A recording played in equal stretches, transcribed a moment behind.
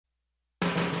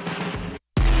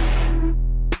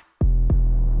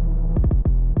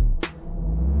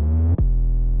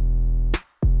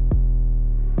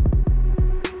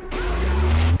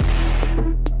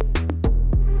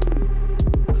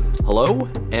Hello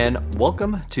and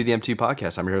welcome to the M2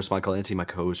 podcast. I'm your host, MadMikeWillEatU. My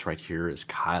co-host right here is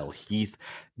KyleHeath.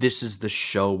 This is the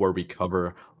show where we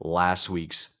cover last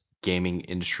week's gaming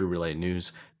industry related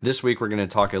news. This week, we're going to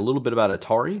talk a little bit about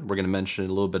Atari. We're going to mention a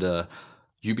little bit of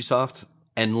Ubisoft,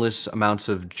 endless amounts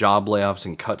of job layoffs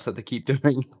and cuts that they keep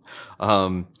doing.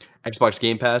 Xbox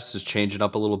Game Pass is changing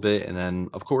up a little bit. And then,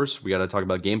 of course, we got to talk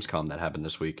about Gamescom that happened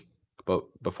this week. But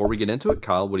before we get into it,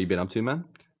 Kyle, what have you been up to, man?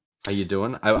 How you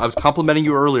doing? I was complimenting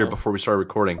you earlier before we started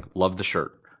recording. Love the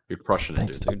shirt. You're crushing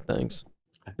Thanks, it, dude. Thanks.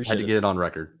 Had to get it on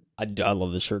record. I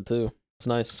love this shirt too. It's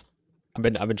nice. I've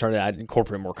been trying to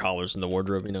incorporate more collars in the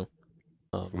wardrobe, you know.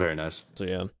 Very nice. So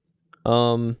yeah.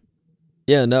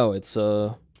 No, it's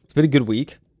been a good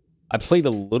week. I played a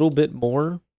little bit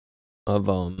more of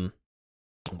oh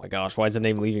my gosh, why is the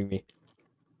name leaving me?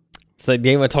 It's the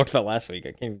game I talked about last week.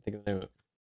 I can't even think of the name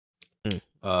of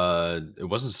it. It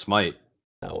wasn't Smite.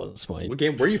 That wasn't Smite. What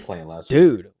game were you playing last week?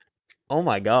 Dude. Oh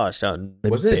my gosh.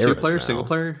 Was it a two-player,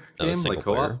 single-player game? Single like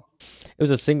co-op? It was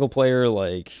a single-player,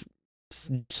 like,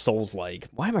 Souls-like.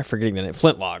 Why am I forgetting the name?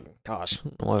 Flintlock. Gosh.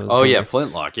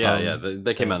 Flintlock. Yeah.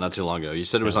 They came out not too long ago. You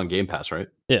said it was on Game Pass, right?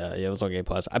 Yeah, it was on Game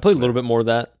Pass. I played a little bit more of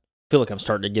that. I feel like I'm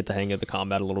starting to get the hang of the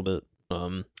combat a little bit.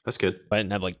 That's good. I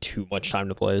didn't have, like, too much time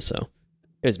to play, so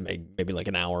it was maybe like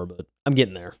an hour, but I'm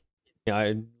getting there. Yeah, I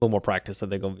had a little more practice. I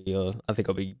think I'll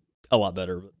be a lot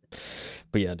better.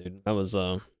 But yeah, dude, that was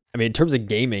in terms of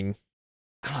gaming,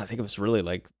 I don't know, I think it was really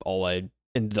like all I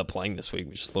ended up playing this week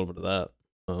was just a little bit of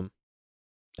that.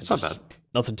 It's not bad.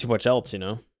 Nothing too much else, you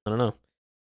know. I don't know.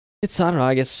 I don't know,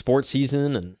 I guess sports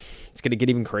season, and it's gonna get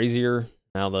even crazier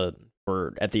now that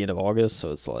we're at the end of August,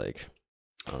 so it's like,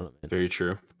 I don't know, man. Very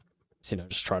true. It's,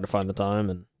 just trying to find the time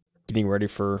and getting ready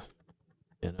for,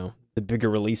 the bigger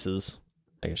releases,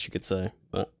 I guess you could say.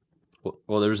 But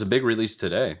well, there was a big release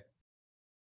today.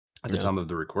 At the time of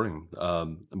the recording,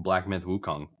 Black Myth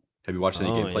Wukong. Have you watched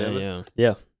any gameplay of it?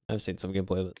 Yeah. I've seen some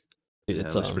gameplay of it.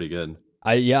 It looks pretty good.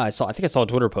 I think I saw a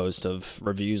Twitter post of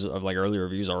reviews of like early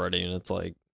reviews already, and it's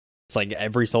like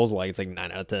every Souls it's like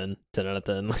 9 out of 10, 10 out of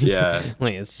 10. Yeah,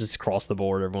 like it's just across the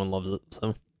board. Everyone loves it.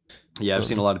 So yeah, I've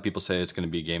seen a lot of people say it's going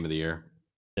to be game of the year.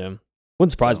 Yeah,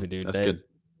 wouldn't surprise me, dude. That's good.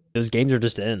 Those games are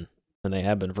just in, and they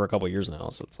have been for a couple years now.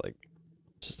 So it's like,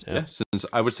 since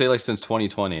I would say like since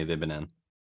 2020 they've been in.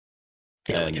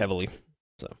 Yeah, like heavily.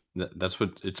 So that's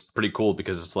what it's pretty cool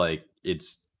because it's like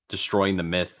it's destroying the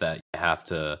myth that you have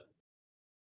to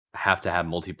have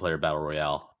multiplayer battle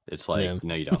royale. It's like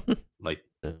no, you don't. Like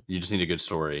you just need a good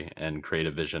story and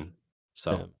creative vision.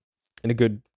 So and a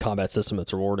good combat system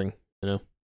that's rewarding.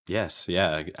 Yes,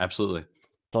 yeah, absolutely.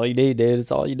 It's all you need, dude.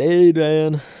 It's all you need,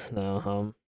 man.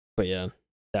 No, but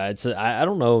it's I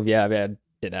don't know. Yeah, I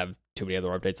didn't have too many other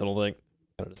updates. I don't think.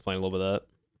 I was just playing a little bit of that.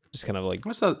 Just kind of like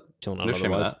chilling out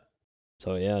otherwise.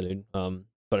 So yeah, dude. But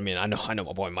I mean, I know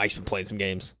my boy Mike's been playing some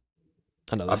games.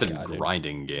 I know this I've been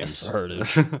grinding games. Yes, I heard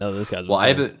it. No, this guy's. Well, I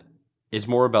haven't. It's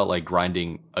more about like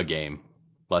grinding a game,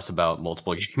 less about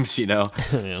multiple games. Yeah.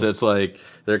 So it's like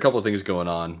there are a couple of things going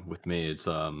on with me. It's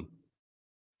not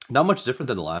much different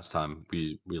than the last time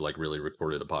we like really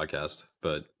recorded a podcast,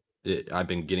 but I've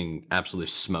been getting absolutely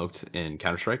smoked in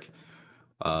Counter-Strike.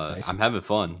 Nice. I'm having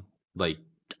fun. Like.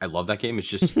 I love that game.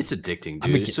 It's addicting,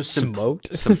 dude. It's so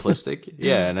smoked, simplistic.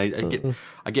 Yeah, and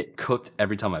I get cooked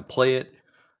every time I play it.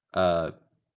 But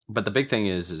the big thing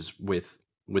is with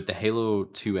the Halo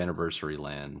 2 anniversary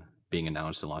LAN being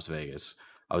announced in Las Vegas,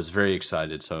 I was very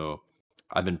excited. So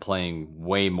I've been playing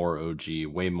way more OG,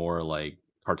 way more like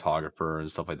Cartographer and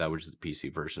stuff like that, which is the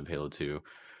PC version of Halo 2.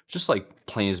 Just like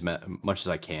playing as much as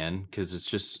I can because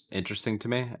it's just interesting to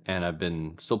me. And I've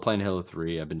been still playing Halo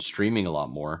 3. I've been streaming a lot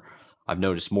more. I've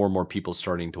noticed more and more people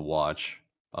starting to watch.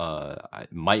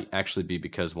 It might actually be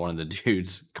because one of the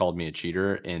dudes called me a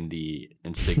cheater in the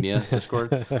Insignia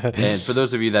Discord. And for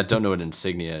those of you that don't know what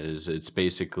Insignia is, it's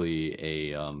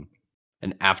basically an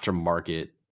aftermarket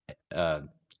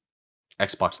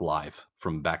Xbox Live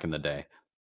from back in the day.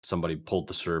 Somebody pulled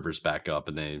the servers back up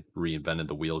and they reinvented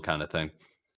the wheel kind of thing.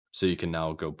 So you can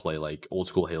now go play like old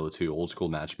school Halo 2, old school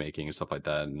matchmaking and stuff like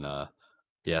that.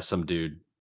 And some dude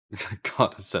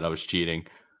said I was cheating,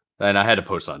 and I had to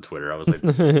post on Twitter. I was like,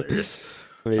 "This is hilarious."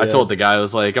 I told the guy, I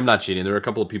was like, "I'm not cheating." There were a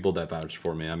couple of people that vouched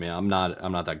for me. I mean, I'm not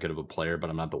that good of a player, but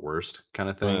I'm not the worst kind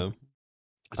of thing.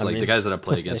 It's the guys that I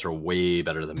play against are way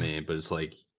better than me, but it's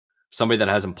like somebody that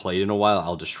hasn't played in a while,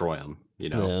 I'll destroy them.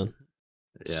 Yeah,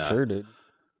 it's true, dude.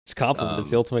 It's a compliment. It's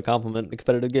the ultimate compliment in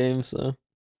competitive games. So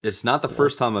it's not the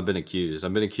first time I've been accused.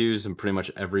 I've been accused in pretty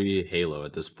much every Halo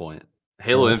at this point.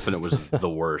 Halo Infinite was the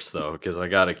worst though, because I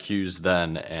got accused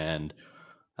then, and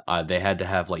they had to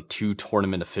have like 2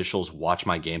 tournament officials watch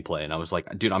my gameplay, and I was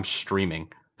like, dude, I'm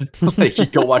streaming.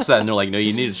 Like, go watch that, and they're like, no,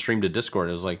 you need to stream to Discord.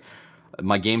 It was like,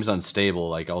 my game's unstable.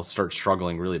 Like, I'll start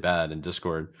struggling really bad in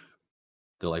Discord.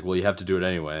 They're like, well, you have to do it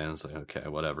anyway. And I was like, okay,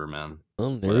 whatever, man.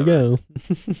 Well, there we go.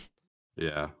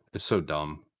 Yeah, it's so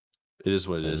dumb. It is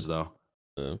what it is, though.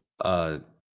 But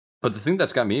the thing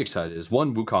that's got me excited is,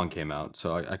 one, Wukong came out,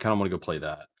 so I kind of want to go play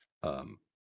that. I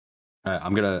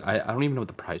don't even know what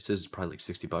the price is. It's probably like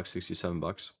 $60,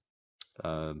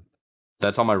 $67.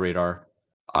 That's on my radar.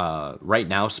 Right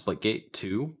now, Splitgate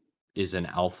 2 is an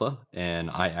alpha, and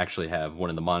I actually have one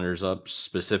of the monitors up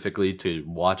specifically to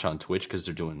watch on Twitch because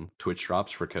they're doing Twitch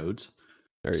drops for codes.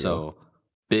 So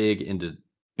big into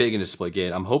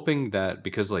Splitgate. I'm hoping that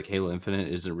because like Halo Infinite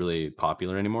isn't really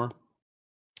popular anymore,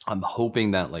 I'm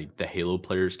hoping that like the Halo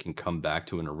players can come back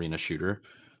to an arena shooter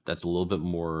that's a little bit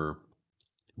more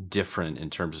different in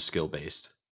terms of skill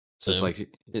based. So it's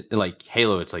like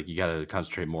Halo, it's like you gotta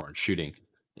concentrate more on shooting.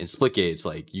 In Splitgate, it's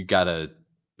like you gotta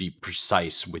be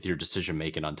precise with your decision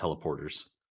making on teleporters.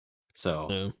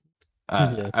 So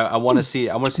I want to see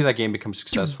that game become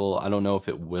successful. I don't know if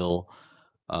it will.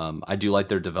 I do like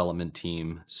their development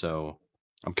team, so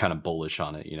I'm kind of bullish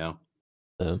on it. You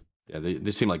know. Yeah,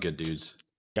 they seem like good dudes.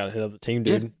 Gotta hit up the team,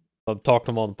 dude. Yeah. I'll talk to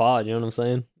them on the pod. You know what I'm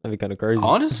saying? That'd be kind of crazy.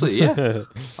 Honestly, yeah.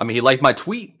 I mean, he liked my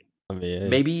tweet. I mean,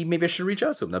 maybe I should reach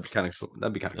out to him. That'd be kind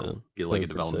of cool. Get like a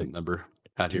development member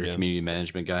out here, community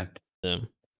management guy.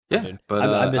 Yeah. But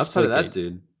outside of that,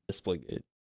 dude, Splitgate.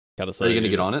 Gotta say, are you gonna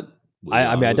get on it?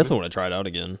 I mean, I definitely want to try it out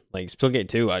again. Like Splitgate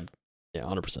 2,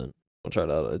 100%. I'll try it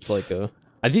out. It's like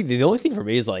I think the only thing for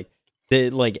me is like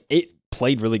it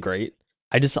played really great.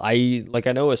 I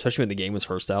know, especially when the game was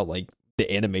first out, like the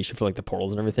animation for like the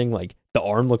portals and everything, like the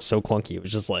arm looked so clunky. It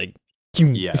was just like,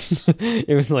 yes,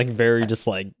 it was like very just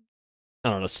like, I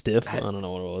don't know, stiff. I don't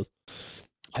know what it was.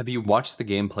 Have you watched the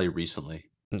gameplay recently?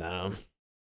 No.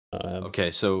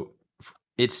 Okay, so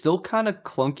it's still kind of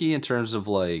clunky in terms of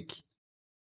like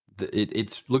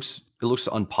it looks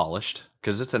unpolished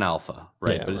because it's an alpha,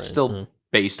 right? Yeah, but it's still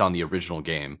based on the original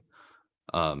game.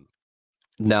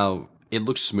 Now it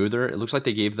looks smoother. It looks like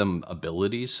they gave them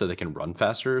abilities so they can run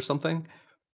faster or something.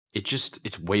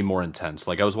 It's way more intense.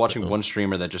 Like I was watching one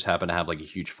streamer that just happened to have like a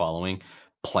huge following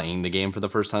playing the game for the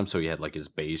first time, so he had like his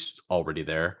base already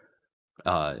there,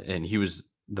 and he was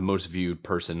the most viewed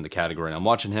person in the category. And I'm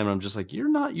watching him and I'm just like,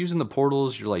 you're not using the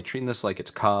portals. You're like treating this like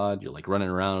it's COD. You're like running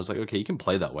around. I was like, okay, you can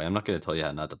play that way. I'm not going to tell you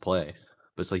how not to play,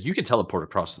 but it's like, you can teleport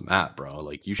across the map, bro.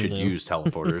 Like you should use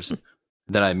teleporters.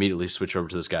 Then I immediately switch over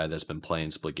to this guy that's been playing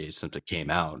Splitgate since it came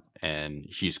out, and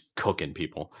he's cooking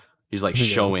people. He's like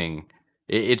showing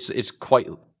it's quite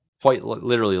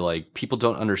literally like people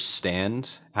don't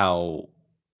understand how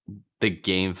the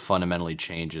game fundamentally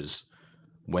changes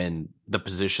when the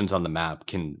positions on the map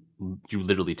you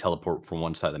literally teleport from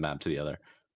one side of the map to the other.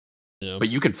 Yeah. But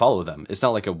you can follow them. It's not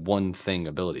like a one thing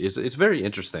ability. It's very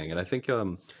interesting, and I think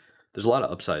there's a lot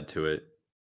of upside to it.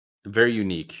 Very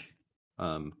unique.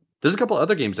 There's a couple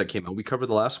other games that came out. We covered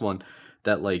the last one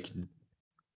that like,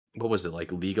 what was it,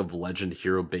 like League of Legend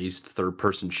hero based third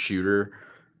person shooter.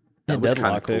 That was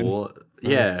kind of cool.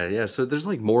 Yeah. So there's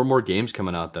like more and more games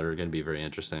coming out that are going to be very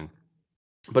interesting.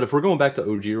 But if we're going back to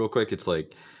OG real quick, it's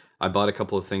like I bought a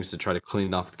couple of things to try to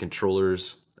clean off the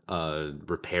controllers,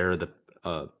 repair the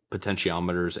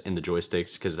potentiometers and the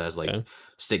joysticks because it has like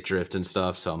stick drift and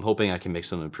stuff. So I'm hoping I can make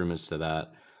some improvements to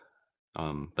that.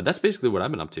 But that's basically what I've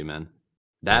been up to, man.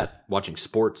 Watching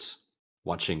sports,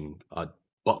 watching a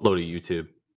buttload of YouTube,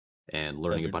 and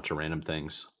learning a bunch of random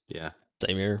things. Yeah.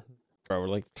 Same here. Bro, we're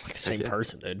like the same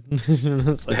person, dude.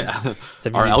 Like,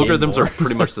 our algorithms are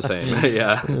pretty much the same.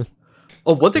 Yeah.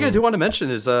 Oh, one thing I do want to mention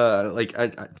is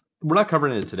we're not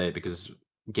covering it today because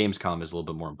Gamescom is a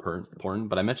little bit more important,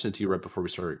 but I mentioned it to you right before we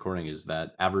started recording, is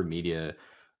that Avid Media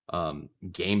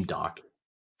game dock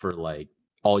for like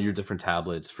all your different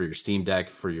tablets, for your Steam Deck,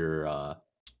 for your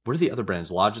what are the other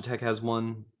brands? Logitech has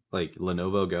one, like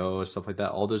Lenovo Go, stuff like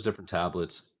that. All those different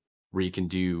tablets where you can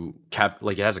do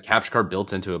it has a capture card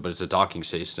built into it, but it's a docking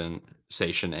station,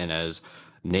 and as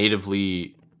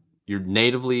you're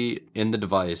natively in the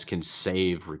device can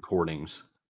save recordings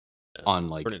on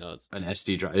like an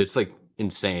SD drive. It's like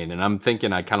insane, and I'm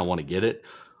thinking I kind of want to get it,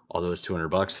 although it's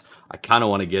 $200. I kind of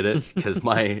want to get it because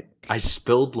I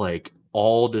spilled like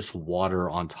all this water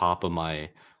on top of my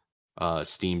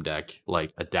Steam Deck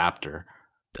like adapter,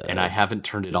 and I haven't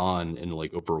turned it on in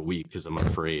like over a week because I'm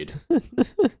afraid.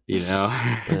 You know,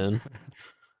 man.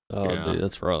 Oh, dude,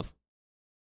 that's rough.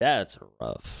 That's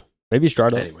rough. Maybe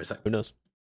start up. Anyways, who knows?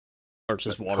 Or it's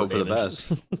just water. Hope for the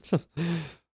best.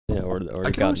 Yeah, or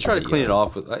I can always try to clean it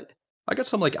off with. I got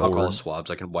some like alcohol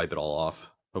swabs. I can wipe it all off.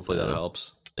 Hopefully that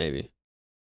helps. Maybe.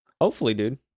 Hopefully,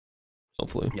 dude.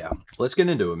 Hopefully. Yeah. Let's get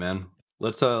into it, man.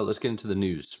 Let's get into the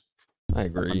news. I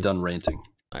agree. I'm done ranting.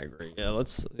 I agree. Yeah,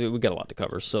 we got a lot to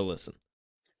cover. So listen.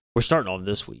 We're starting off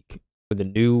this week with a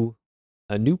new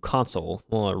console,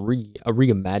 well, a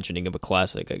reimagining of a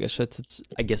classic. I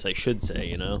guess I should say,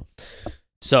 you know.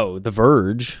 So The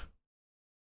Verge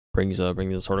brings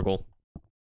this article.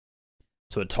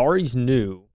 So Atari's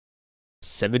new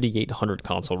 7800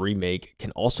 console remake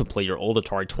can also play your old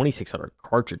Atari 2600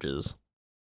 cartridges.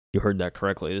 You heard that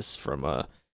correctly. This is from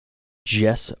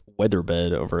Jess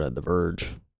Weatherbed over at The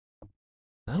Verge.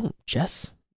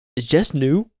 Jess? Is Jess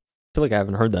new? I feel like I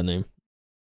haven't heard that name.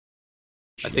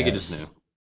 I think it is new.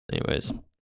 Anyways,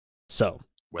 so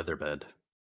Weatherbed.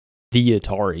 The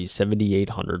Atari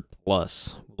 7800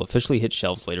 Plus will officially hit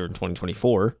shelves later in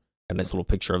 2024. Got a nice little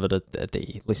picture of it at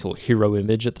the nice little hero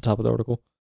image at the top of the article.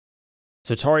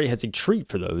 So Atari has a treat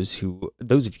for those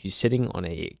of you sitting on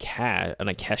a cache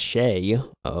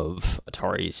of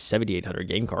Atari's 7800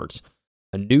 game cards.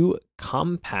 A new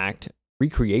compact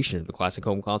recreation of the classic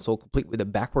home console, complete with a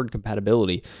backward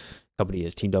compatibility. The company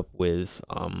has teamed up with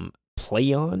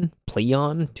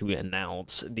Playon to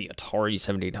announce the Atari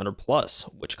 7800 Plus,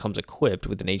 which comes equipped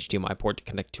with an HDMI port to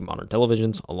connect to modern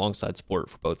televisions, alongside support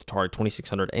for both Atari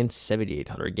 2600 and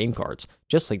 7800 game cards,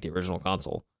 just like the original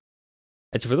console.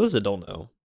 And so for those that don't know,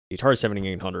 the Atari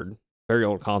 7800, very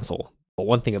old console, but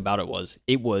one thing about it was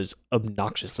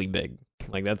obnoxiously big.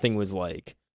 Like, that thing was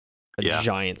like a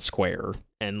giant square,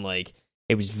 and like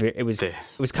it was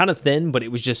kind of thin, but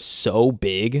it was just so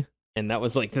big. And that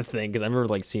was like the thing, because I remember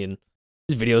like seeing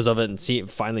videos of it and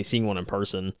finally seeing one in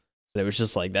person, and it was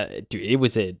just like that, dude. It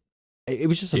was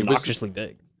just obnoxiously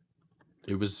big.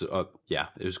 It was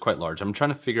it was quite large. I'm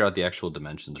trying to figure out the actual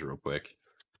dimensions real quick.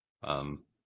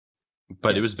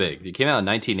 But it was big. It came out in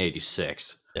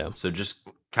 1986. Yeah. So just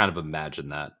kind of imagine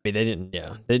that. I mean, they didn't.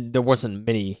 Yeah. There wasn't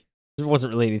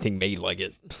really anything made like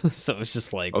it. So it's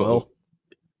just like,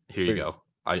 here you go.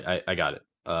 I got it.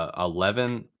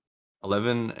 11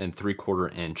 and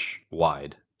 3/4 inch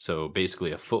wide. So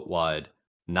basically a foot wide,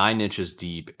 9 inches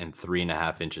deep, and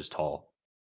 3.5 inches tall.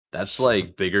 That's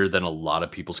like bigger than a lot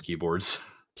of people's keyboards.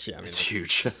 Yeah, I mean, it's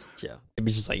huge. Yeah, it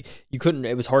was just like you couldn't.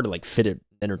 It was hard to like fit it in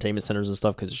entertainment centers and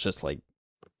stuff because it's just like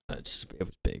it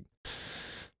was big.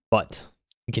 But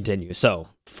we continue. So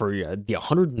for the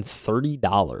 $130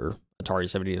 Atari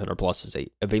 7800 Plus is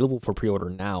available for pre-order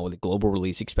now, with a global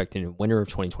release expected in winter of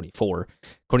 2024.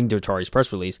 According to Atari's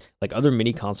press release, like other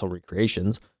mini console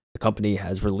recreations the company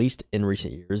has released in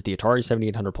recent years, the Atari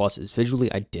 7800 Plus is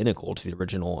visually identical to the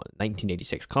original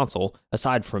 1986 console,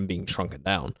 aside from being shrunken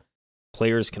down.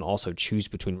 Players can also choose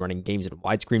between running games in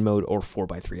widescreen mode or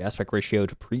 4:3 aspect ratio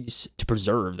to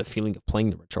preserve the feeling of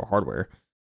playing the retro hardware.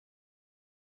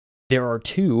 There are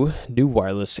two new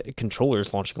wireless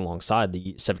controllers launching alongside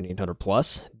the 7800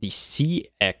 Plus. The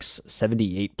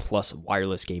CX78 Plus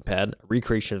wireless gamepad, a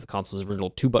recreation of the console's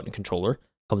original 2-button controller,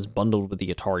 comes bundled with the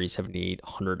Atari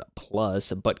 7800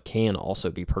 Plus, but can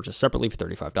also be purchased separately for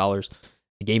 $35.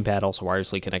 The gamepad also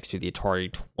wirelessly connects to the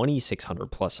Atari 2600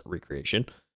 Plus recreation,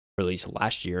 released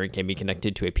last year, and can be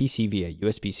connected to a PC via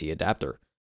USB-C adapter.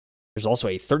 There's also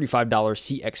a $35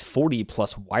 CX40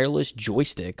 Plus wireless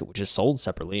joystick, which is sold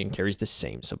separately and carries the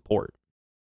same support.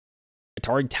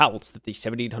 Atari touts that the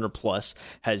 7800 Plus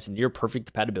has near-perfect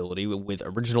compatibility with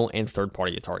original and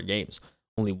third-party Atari games.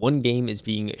 Only one game is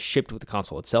being shipped with the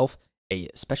console itself, a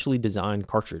specially designed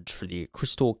cartridge for the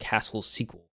Crystal Castle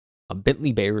sequel, a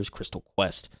Bentley Bears Crystal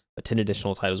Quest. But 10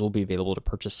 additional titles will be available to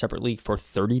purchase separately for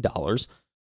 $30.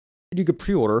 And you can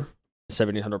pre-order the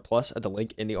 7800 Plus at the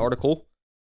link in the article,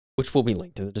 which will be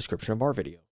linked in the description of our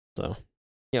video. So,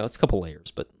 yeah, it's a couple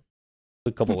layers, but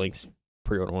a couple links.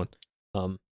 Pre-order one.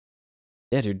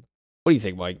 Yeah, dude. What do you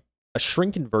think, Mike? A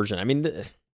shrinking version. I mean,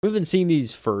 we've been seeing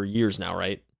these for years now,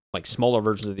 right? Like smaller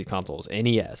versions of these consoles.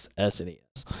 NES,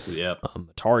 SNES. Yep.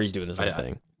 Atari's doing the same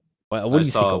thing. Well, what do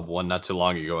you saw think one not too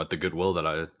long ago at the Goodwill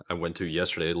that I went to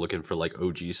yesterday, looking for like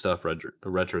OG stuff,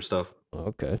 retro stuff.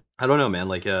 Okay. I don't know, man.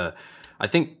 Like, I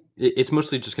think it's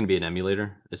mostly just going to be an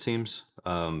emulator. It seems.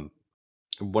 One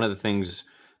of the things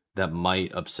that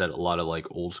might upset a lot of like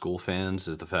old school fans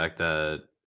is the fact that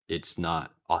it's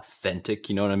not authentic.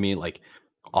 You know what I mean? Like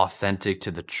authentic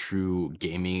to the true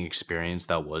gaming experience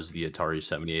that was the Atari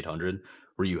 7800.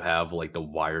 Where you have like the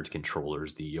wired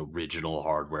controllers, the original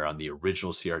hardware on the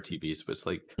original CRTVs. But it's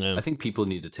like, I think people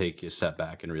need to take a step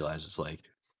back and realize it's like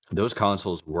those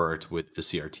consoles worked with the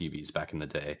CRTVs back in the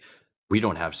day. We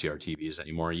don't have CRTVs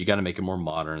anymore. You got to make it more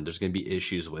modern. There's going to be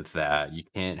issues with that. You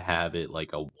can't have it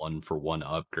like a 1-for-1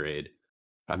 upgrade.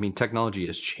 I mean, technology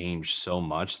has changed so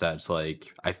much that it's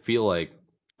like I feel like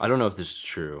I don't know if this is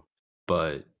true,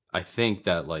 but I think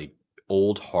that like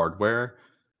old hardware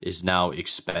is now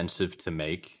expensive to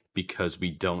make because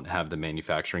we don't have the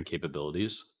manufacturing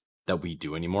capabilities that we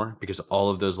do anymore. Because all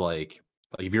of those like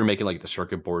if you're making like the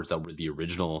circuit boards that were the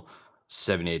original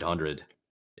 7800,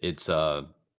 it's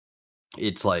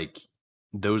it's like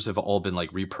those have all been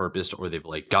like repurposed or they've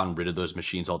like gotten rid of those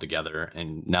machines altogether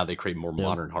and now they create more Yeah.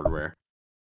 modern hardware.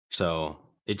 So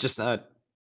it's not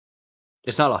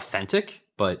authentic,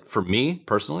 but for me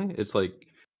personally, it's like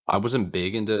I wasn't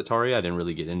big into Atari. I didn't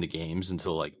really get into games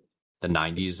until like the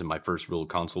 90s and my first real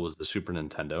console was the Super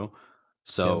Nintendo. Yeah.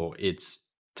 So it's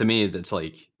to me that's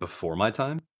like before my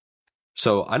time.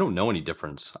 So I don't know any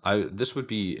difference. I This would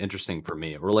be interesting for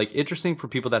me or like interesting for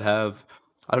people that have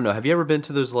I don't know, have you ever been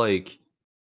to those like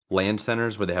LAN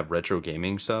centers where they have retro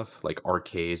gaming stuff, like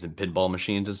arcades and pinball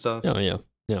machines and stuff? Oh yeah.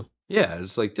 Yeah. Yeah,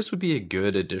 it's like this would be a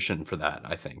good addition for that,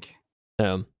 I think.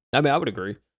 I mean, I would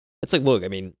agree. It's like, look, I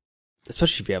mean,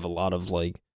 especially if you have a lot of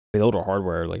like with older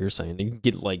hardware, like you're saying, you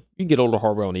can get older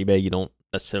hardware on eBay. You don't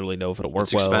necessarily know if it'll work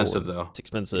It's well. expensive though. It's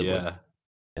expensive. Yeah. Like,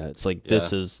 yeah, it's like Yeah.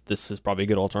 this is probably a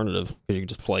good alternative because you can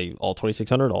just play all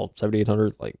 2600, all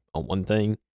 7800, like on one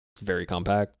thing. It's very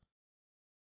compact.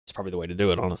 It's probably the way to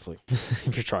do it, honestly.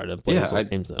 If you're trying to play those old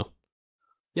games, though.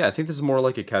 Yeah, I think this is more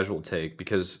like a casual take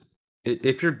because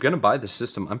if you're gonna buy the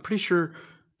system, I'm pretty sure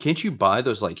can't you buy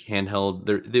those like handheld?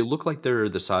 They look like they're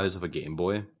the size of a Game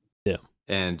Boy, Yeah.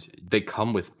 and they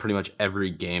come with pretty much every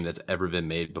game that's ever been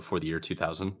made before the year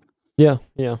 2000. Yeah.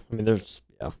 I mean, those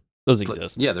But,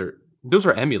 exist. yeah, those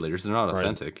are emulators. They're not Right.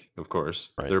 authentic, of course.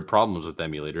 Right. There are problems with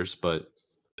emulators, but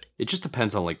it just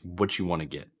depends on like what you want to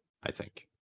get. I think.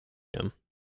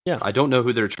 Yeah. I don't know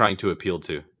who they're trying to appeal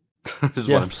to. Is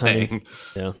what I'm saying.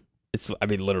 I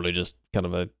mean, literally just kind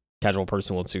of a casual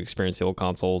person wants to experience the old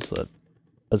consoles that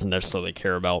doesn't necessarily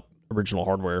care about original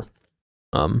hardware.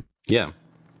 Yeah.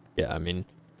 I mean,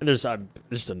 and there's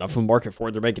just enough of a market for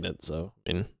it. They're making it, so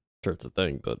I mean, sure it's a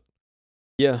thing. But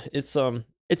yeah, it's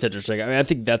interesting. I mean, I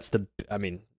think the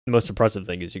most impressive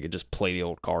thing is you could just play the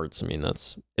old cards. I mean,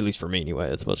 that's at least for me anyway.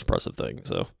 That's the most impressive thing.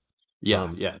 So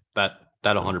yeah, that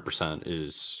 100%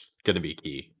 is going to be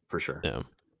key for sure.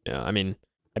 Yeah. I mean,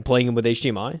 and playing them with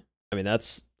HDMI. I mean,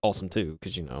 that's awesome too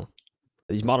because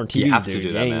these modern TVs, you have dude, to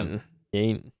do that, man. You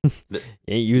ain't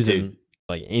using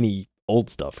like any old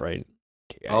stuff, right?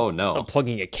 Oh no! I'm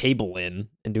plugging a cable in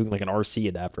and doing like an RC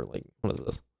adapter. Like, what is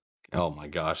this? Oh my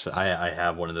gosh, I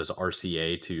have one of those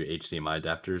RCA to HDMI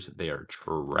adapters. They are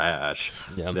trash.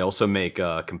 Yeah. They also make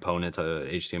a component to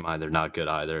HDMI. They're not good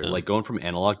either. Like going from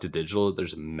analog to digital,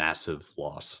 there's a massive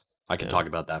loss. I could talk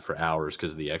about that for hours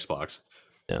because of the Xbox.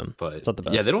 Yeah, but it's not the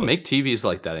best. Yeah, they don't make TVs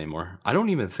like that anymore. I don't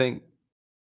even think.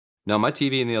 No, my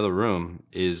TV in the other room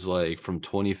is like from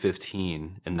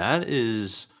 2015, and that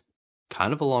is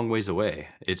kind of a long ways away.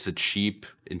 It's a cheap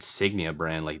Insignia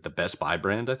brand, like the Best Buy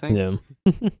brand, I think.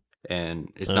 Yeah.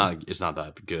 And it's not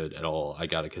that good at all. I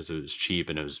got it because it was cheap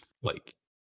and it was like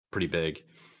pretty big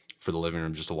for the living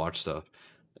room just to watch stuff.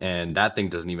 And that thing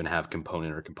doesn't even have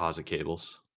component or composite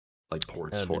cables, like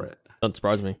ports for it. Doesn't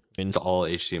surprise me. I mean, it's all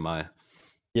HDMI.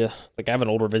 Yeah, like I have an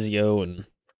older Vizio and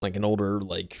like an older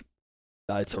like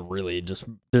it's a really just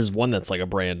there's one that's like a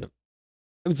brand. It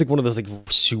was like one of those like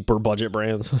super budget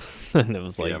brands, and it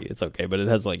was like it's okay, but it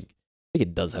has like I think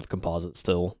it does have composite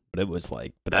still, but it was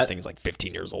like that thing's like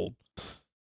 15 years old.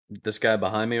 This guy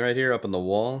behind me right here, up on the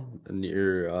wall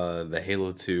near the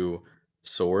Halo 2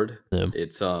 sword. Yeah.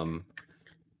 It's a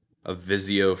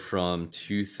Vizio from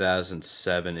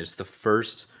 2007. It's the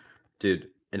first, dude,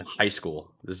 in high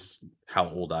school. This is how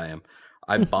old I am.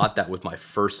 I bought that with my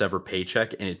first ever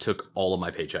paycheck, and it took all of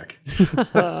my paycheck.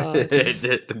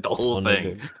 it took the whole thing.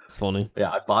 Dude. It's funny.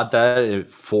 Yeah, I bought that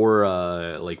for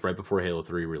like right before Halo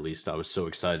 3 released. I was so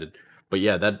excited. But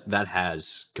yeah, that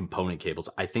has component cables.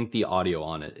 I think the audio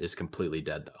on it is completely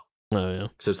dead though. Oh yeah.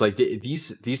 So it's like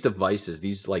these devices,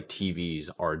 these like TVs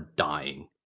are dying.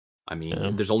 I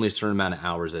mean, there's only a certain amount of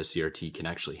hours that CRT can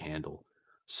actually handle.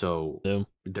 So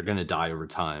they're going to die over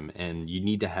time. And you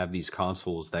need to have these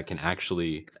consoles that can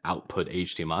actually output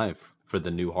HDMI for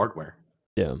the new hardware.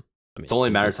 Yeah. I mean, it's only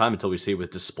a matter of time until we see it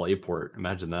with DisplayPort.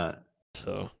 Imagine that.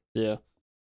 So, yeah.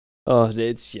 Oh,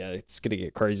 it's going to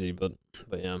get crazy. But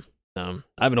yeah. I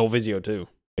have an old Vizio too.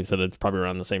 I said it's probably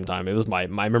around the same time. It was I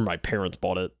remember my parents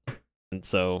bought it.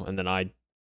 And then I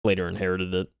later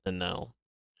inherited it. And now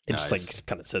it just like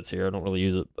kind of sits here. I don't really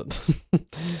use it, but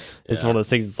it's one of those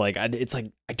things. It's like I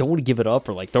don't want to give it up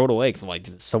or like throw it away because I'm like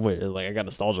somewhere like I got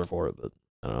nostalgia for it, but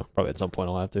I don't know. Probably at some point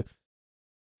I'll have to.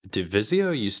 Dude,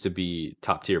 Vizio used to be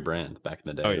top tier brand back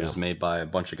in the day. Oh It yeah. was made by a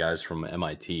bunch of guys from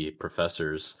MIT,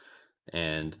 professors,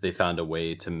 and they found a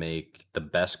way to make the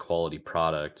best quality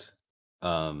product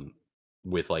um,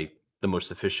 with like the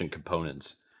most efficient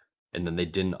components. And then they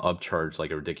didn't upcharge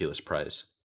like a ridiculous price.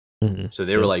 So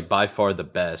they were Yeah. like by far the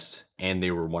best, and they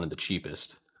were one of the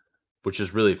cheapest, which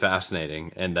is really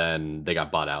fascinating. And then they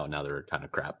got bought out, and now they're kind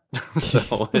of crap.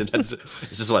 So that's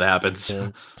it's just what happens. Yeah.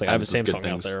 It's like I have a Happens with good Samsung out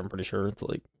things. there. I'm pretty sure it's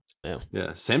like, yeah, Yeah,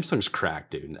 Samsung's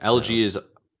cracked, dude. yeah, LG is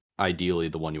ideally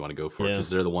the one you want to go for yeah.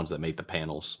 because they're the ones that make the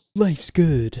panels. Life's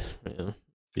good. Yeah.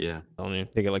 Yeah, Telling you,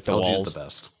 they get like the LG is the walls,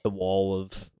 best. the wall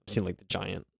of. I've seen like the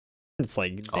giant. It's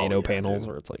like Oh nano yeah, panels, dude.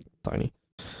 where it's like tiny.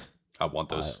 I want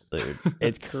those. Dude,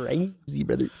 it's crazy,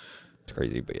 brother. It's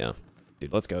crazy, but yeah,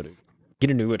 dude, let's go, dude. Get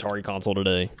a new Atari console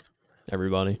today,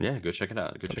 everybody. Yeah, go check it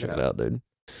out. Go check Check it it out. out, dude.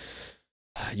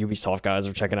 Ubisoft guys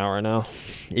are checking out right now.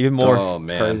 Even more. Oh It's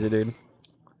man, crazy, dude.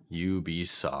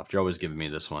 Ubisoft. You're always giving me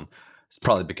this one. It's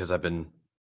probably because I've been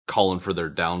calling for their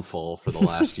downfall for the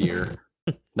last year.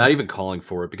 Not even calling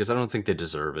for it because I don't think they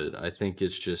deserve it. I think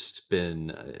it's just been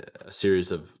a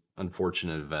series of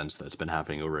unfortunate events that's been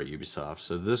happening over at Ubisoft.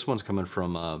 So this one's coming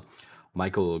from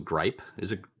Michael Gripe.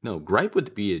 Is it no Gripe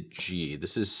would be a G.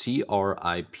 This is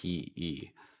Cripe.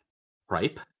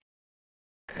 Gripe?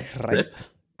 Creep.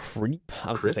 Creep.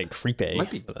 I was gonna say Crip? creepy, Might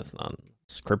be. but that's not.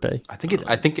 It's creepy. I think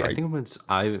I think Gripe. it's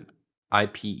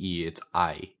IPE. It's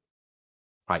I.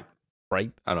 Right.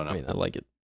 Gripe. I don't know. I mean, I like it.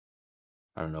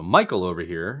 I don't know. Michael over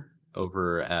here,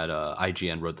 over at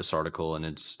IGN, wrote this article, and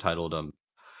it's titled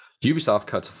Ubisoft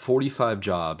cuts 45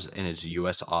 jobs in its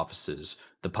US offices.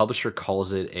 The publisher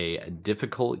calls it a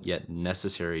difficult yet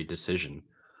necessary decision.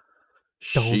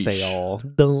 Don't they Sheesh. all?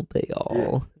 Don't they Yeah.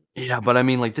 all? Yeah, but I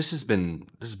mean, like this has been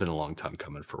a long time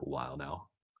coming for a while now.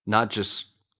 Not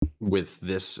just with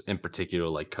this in particular,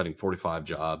 like cutting 45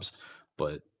 jobs,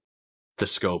 but the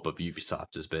scope of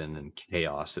Ubisoft has been in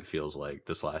chaos. It feels like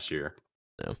this last year.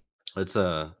 Yeah. Let's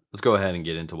go ahead and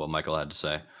get into what Michael had to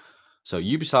say. So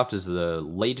Ubisoft is the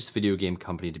latest video game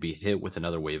company to be hit with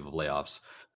another wave of layoffs.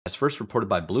 As first reported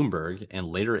by Bloomberg and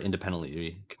later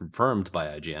independently confirmed by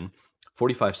IGN,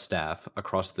 45 staff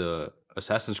across the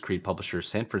Assassin's Creed publishers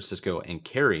San Francisco and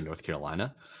Cary, North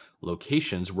Carolina,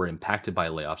 locations were impacted by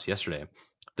layoffs yesterday.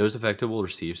 Those affected will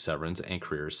receive severance and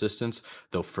career assistance,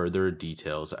 though further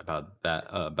details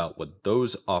about what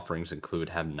those offerings include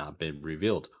have not been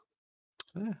revealed.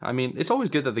 I mean, it's always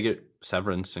good that they get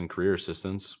severance and career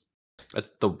assistance. That's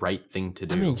the right thing to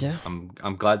do. I mean, yeah.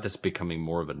 I'm glad that's becoming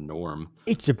more of a norm.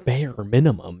 It's a bare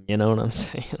minimum, you know what I'm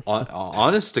saying?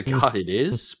 Honest to God, it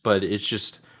is, but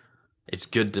it's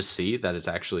good to see that it's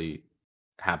actually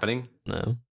happening.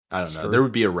 No. I don't know. There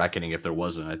would be a reckoning if there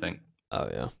wasn't, I think. Oh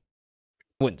yeah.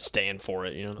 Wouldn't stand for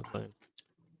it, you know what I'm saying?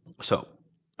 So,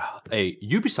 a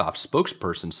Ubisoft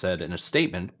spokesperson said in a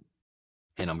statement,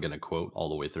 and I'm going to quote all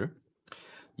the way through.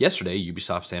 Yesterday,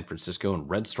 Ubisoft San Francisco and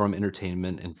Red Storm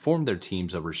Entertainment informed their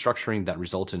teams of restructuring that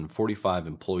resulted in 45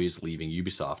 employees leaving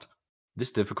Ubisoft.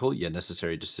 This difficult yet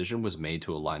necessary decision was made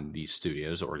to align these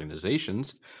studios'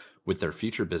 organizations with their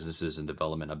future businesses and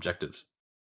development objectives.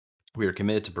 We are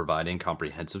committed to providing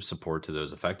comprehensive support to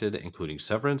those affected, including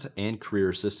severance and career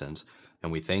assistance,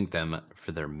 and we thank them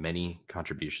for their many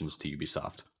contributions to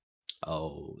Ubisoft.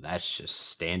 Oh, that's just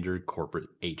standard corporate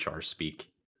HR speak.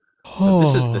 So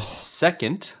this is the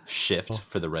second shift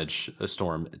for the Red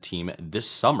Storm team this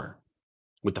summer,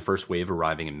 with the first wave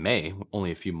arriving in May,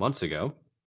 only a few months ago,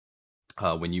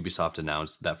 when Ubisoft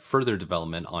announced that further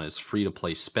development on its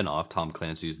free-to-play spin-off, Tom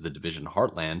Clancy's The Division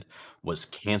Heartland, was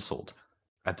canceled.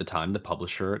 At the time, the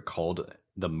publisher called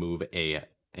the move a,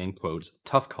 in quotes,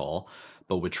 tough call,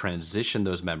 but would transition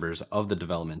those members of the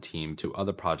development team to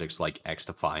other projects like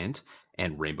X-Defiant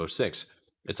and Rainbow Six.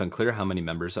 It's unclear how many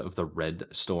members of the Red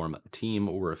Storm team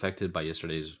were affected by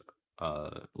yesterday's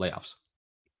layoffs.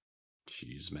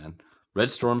 Jeez, man. Red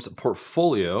Storm's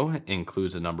portfolio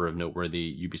includes a number of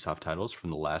noteworthy Ubisoft titles from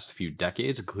the last few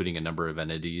decades, including a number of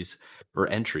entries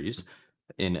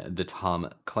in the Tom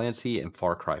Clancy and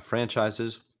Far Cry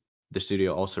franchises. The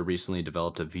studio also recently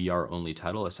developed a VR-only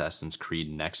title, Assassin's Creed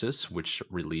Nexus, which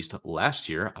released last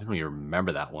year. I don't even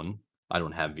remember that one. I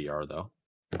don't have VR, though.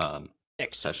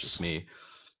 That's just me.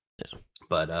 Yeah.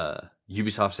 But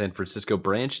Ubisoft San Francisco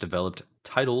branch developed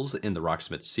titles in the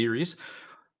Rocksmith series.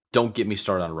 Don't get me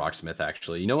started on Rocksmith.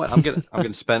 Actually, you know what? I'm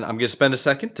gonna spend a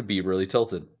second to be really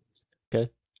tilted.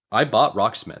 Okay. I bought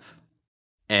Rocksmith,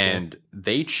 and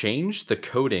they changed the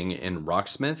coding in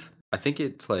Rocksmith. I think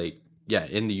it's like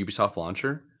in the Ubisoft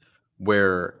launcher,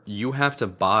 where you have to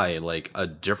buy like a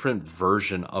different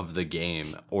version of the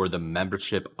game or the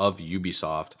membership of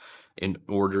Ubisoft in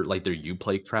order, like their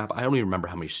Uplay crap. I don't even remember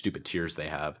how many stupid tiers they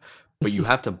have, but you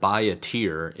have to buy a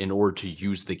tier in order to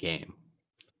use the game.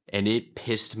 And it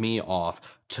pissed me off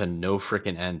to no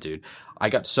freaking end, dude. I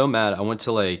got so mad. I went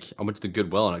to the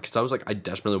Goodwill on it because I was like, I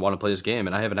desperately want to play this game,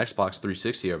 and I have an Xbox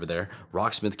 360 over there.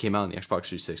 Rocksmith came out on the Xbox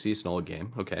 360. It's an old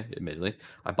game, okay, admittedly.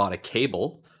 I bought a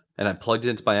cable and I plugged it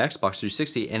into my Xbox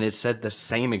 360, and it said the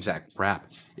same exact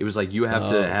crap. It was like, you have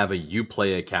to have a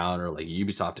Uplay account or like a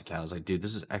Ubisoft account. I was like, dude,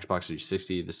 this is Xbox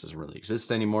 360. This doesn't really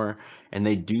exist anymore, and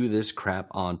they do this crap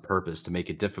on purpose to make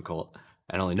it difficult.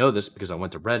 I only know this because I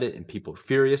went to Reddit and people were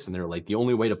furious, and they're like, the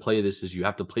only way to play this is you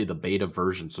have to play the beta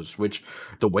version, so switch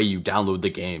the way you download the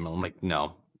game. And I'm like,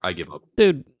 no, I give up.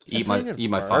 Dude, eat my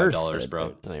 $5, bro.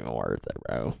 It's not even worth it,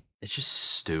 bro. It's just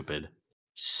stupid.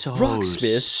 So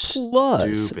Rocksmith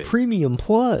Plus, stupid. Premium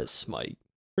Plus, Mike.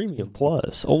 Premium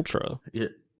Plus, Ultra. Yeah.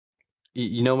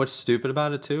 You know what's stupid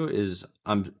about it too is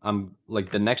I'm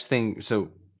like the next thing. So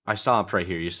I stopped right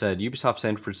here. You said Ubisoft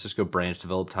San Francisco branch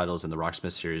developed titles in the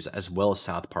Rocksmith series as well as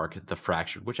South Park: The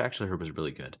Fractured, which I actually heard was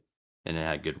really good, and it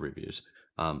had good reviews.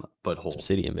 But whole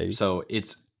Obsidian, maybe. So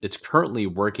it's currently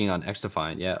working on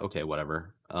X-Defiant. Yeah, okay,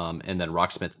 whatever. And then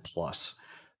Rocksmith Plus.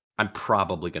 I'm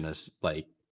probably gonna like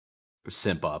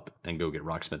simp up and go get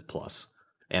Rocksmith Plus.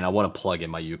 And I want to plug in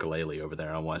my ukulele over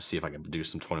there. I want to see if I can do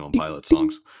some 21 Pilot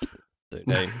songs. Dude,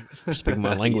 hey, speaking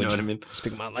my language. You know what I mean?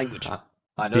 Speaking my language.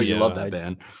 I know you love that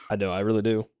band. I do. I really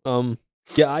do.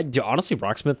 Yeah, I do. Honestly,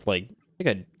 Rocksmith, like, I think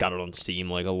I got it on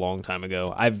Steam like a long time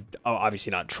ago. I've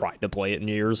obviously not tried to play it in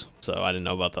years, so I didn't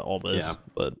know about all this. Yeah.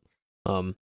 But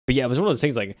yeah, it was one of those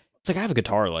things. Like, it's like I have a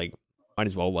guitar. Like, might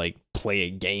as well like play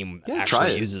a game that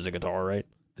actually uses a guitar, right?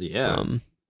 Yeah.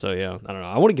 So yeah, I don't know.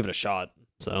 I want to give it a shot.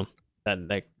 So that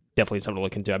definitely something to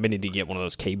look into. I may need to get one of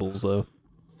those cables though.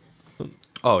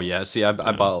 Oh yeah, see, I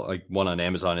bought like one on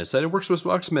Amazon. It said it works with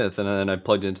Rocksmith, and then I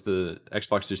plugged it into the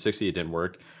Xbox 360. It didn't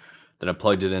work. Then I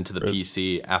plugged it into the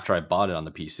PC after I bought it on the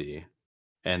PC,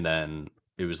 and then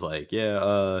it was like,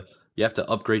 yeah, you have to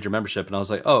upgrade your membership. And I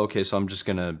was like, oh, okay, so I'm just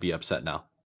gonna be upset now.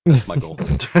 That's my goal.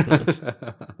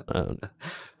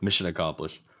 Mission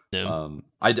accomplished. Yeah.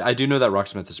 I do know that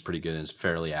Rocksmith is pretty good and is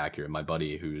fairly accurate. My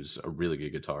buddy, who's a really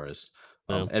good guitarist.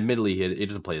 Admittedly, he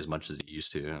doesn't play as much as he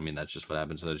used to. I mean, that's just what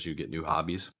happens as you get new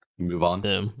hobbies, you move on.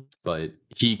 Yeah. But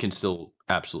he can still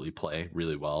absolutely play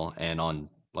really well and on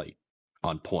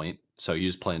point. So he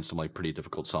was playing some like pretty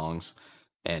difficult songs,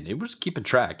 and it was keeping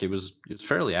track. It was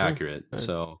fairly accurate. Right.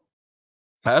 So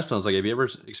I asked him, I was like, "Have you ever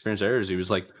experienced errors?" He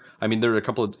was like, "I mean, there were a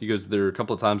couple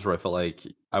of times where I felt like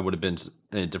I would have been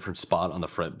in a different spot on the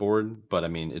fretboard, but I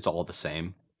mean, it's all the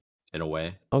same in a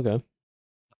way." Okay.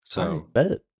 So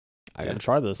bet. I gotta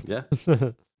try this. Yeah.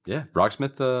 Yeah.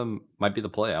 Rocksmith might be the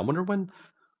play. I wonder when,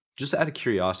 just out of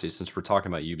curiosity, since we're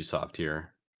talking about Ubisoft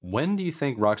here, when do you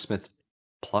think Rocksmith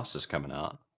Plus is coming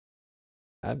out?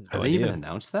 Have they even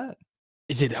announced that?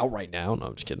 Is it out right now? No,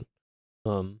 I'm just kidding.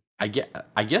 I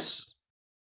guess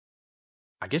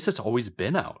it's always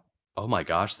been out. Oh my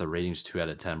gosh, the rating's 2 out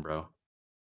of 10, bro.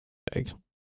 Thanks.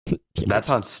 That's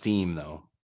on Steam though.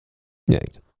 Yeah.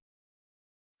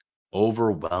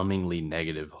 Overwhelmingly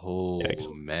negative. Oh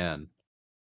man.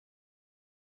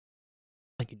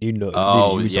 Like you know.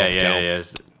 Oh yeah.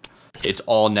 It's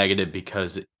all negative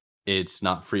because it's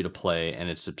not free to play and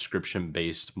it's subscription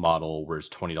based model where it's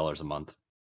 $20 a month.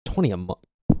 $20 a month.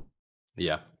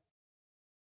 Yeah.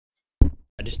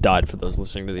 I just died for those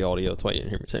listening to the audio. That's why you didn't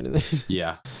hear me say anything.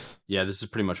 Yeah. This is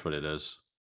pretty much what it is.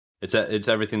 It's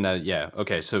everything that. Yeah.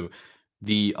 Okay. So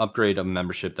the upgrade of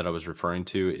membership that I was referring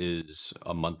to is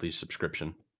a monthly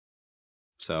subscription.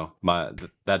 So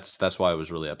that's why I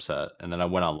was really upset. And then I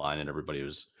went online and everybody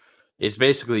it's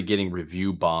basically getting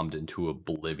review bombed into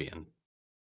oblivion.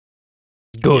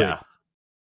 Good. Yeah.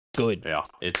 Good. Yeah.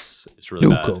 It's really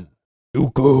bad.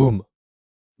 Nukem.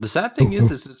 The sad thing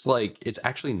is it's like it's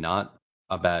actually not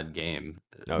a bad game.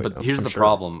 But here's the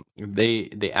problem.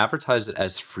 They advertise it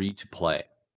as free to play.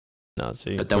 No,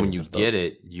 see, but then when you get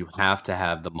it, you have to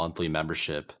have the monthly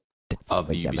membership of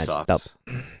the Ubisoft.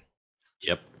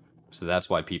 Yep. So that's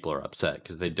why people are upset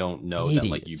because they don't know that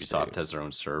like Ubisoft has their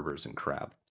own servers and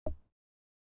crap.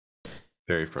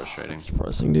 Very frustrating. That's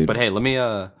depressing, dude. But hey, let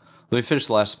me finish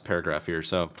the last paragraph here.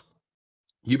 So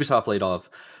Ubisoft laid off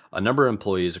a number of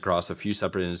employees across a few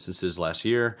separate instances last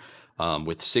year,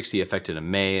 with 60 affected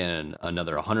in May and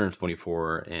another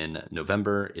 124 in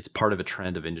November. It's part of a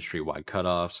trend of industry-wide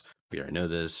cutoffs. We already know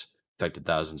this. Affected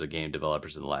thousands of game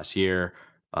developers in the last year.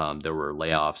 There were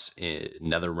layoffs in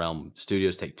NetherRealm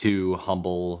Studios, Take-Two,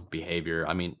 Humble, Behavior.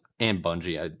 I mean, and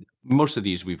Bungie. Most of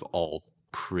these we've all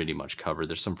pretty much covered.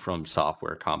 There's some From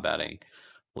Software combating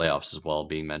layoffs as well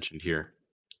being mentioned here.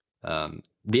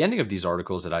 The ending of these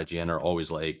articles at IGN are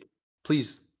always like,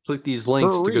 please click these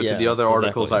links to go to the other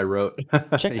articles I wrote.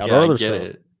 Check out our other stuff.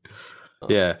 It.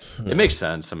 Yeah, it makes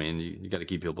sense. I mean, you got to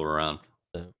keep people around.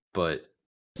 But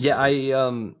yeah,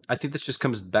 I think this just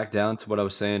comes back down to what I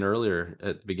was saying earlier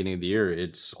at the beginning of the year.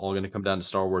 It's all going to come down to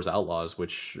Star Wars Outlaws,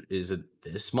 which is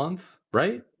this month,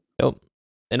 right? Yep.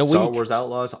 In a week. Star Wars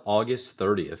Outlaws, August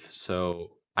 30th.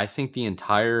 So I think the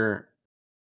entire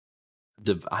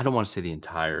I don't want to say the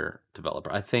entire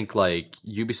developer. I think like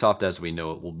Ubisoft as we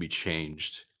know it will be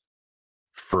changed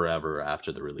forever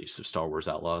after the release of Star Wars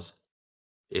Outlaws.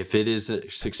 If it is a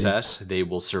success, they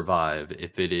will survive.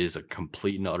 If it is a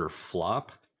complete and utter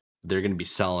flop, they're going to be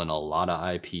selling a lot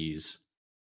of IPs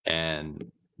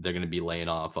and they're going to be laying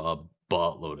off a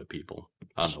buttload of people.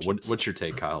 I don't know. What's your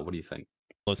take, Kyle? What do you think?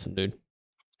 Listen, dude.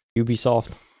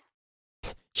 Ubisoft.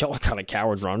 Y'all are kind of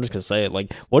cowards, bro. I'm just gonna say it.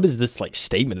 Like, what is this like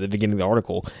statement at the beginning of the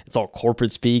article? It's all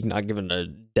corporate speak, not given a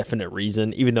definite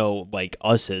reason. Even though, like,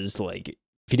 us as like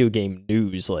video game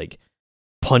news, like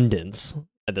pundits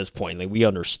at this point, like we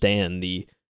understand the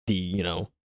you know,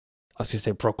 I was gonna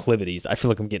say proclivities. I feel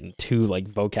like I'm getting too like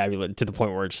vocabulary to the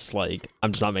point where it's just like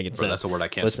I'm just not making sense. That's a word I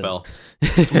can't spell.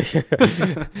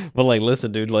 But like,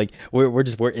 listen, dude, like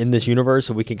we're in this universe,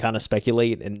 so we can kind of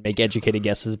speculate and make educated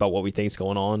guesses about what we think is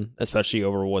going on, especially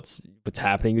over what's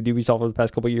happening with Ubisoft over the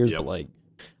past couple of years. Yep. But like,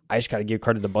 I just gotta give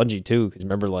credit to Bungie too, because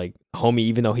remember, like, homie,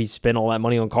 even though he spent all that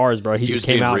money on cars, bro, he just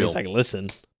came out and he's like, listen,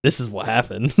 this is what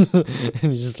happened. And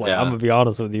he's just like, I'm gonna be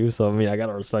honest with you. So I mean, I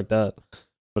gotta respect that.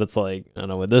 But it's like, I don't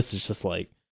know, with this, it's just like,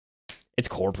 it's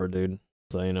corporate, dude.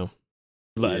 So, you know,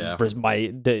 the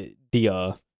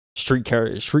street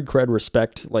cred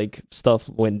respect, like, stuff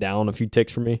went down a few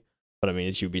ticks for me. But I mean,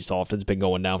 it's Ubisoft. It's been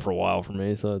going down for a while for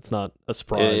me, so it's not a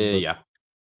surprise. But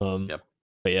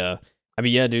yeah. I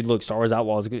mean, yeah, dude, look, Star Wars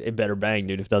Outlaws, it better bang,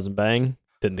 dude. If it doesn't bang,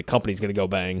 then the company's going to go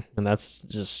bang. And that's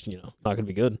just, you know, not going to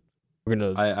be good. We're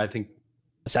going to, I think,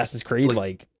 Assassin's Creed,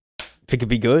 like, if it could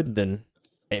be good, then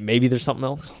maybe there's something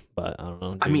else, but I don't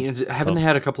know. Dude. I mean, haven't they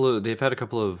had a couple of? They've had a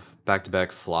couple of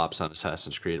back-to-back flops on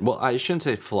Assassin's Creed. Well, I shouldn't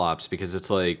say flops because it's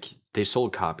like they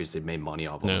sold copies, they made money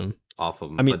off them. I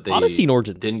mean, but they Odyssey and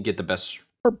Origins didn't get the best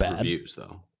reviews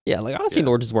though. Yeah, like Odyssey and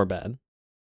Origins were bad.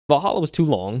 Valhalla was too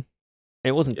long.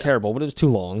 It wasn't terrible, but it was too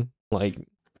long. Like,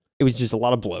 it was just a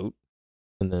lot of bloat.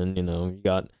 And then, you know, you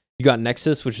got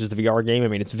Nexus, which is the VR game. I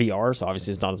mean, it's VR, so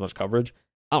obviously it's not as much coverage.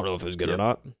 I don't know if it was good or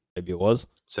not. Maybe it was.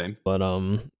 Same. But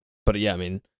yeah, I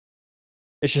mean,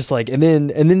 it's just like, and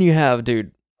then you have,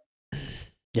 dude,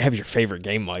 you have your favorite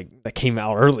game, Mike, that came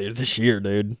out earlier this year,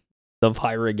 dude. The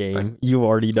pirate game. You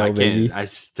already know, baby. I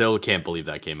still can't believe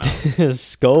that came out.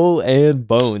 Skull and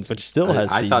Bones, which still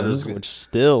has seasons, which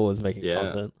still is making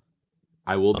content.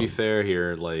 I will be fair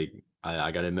here, like,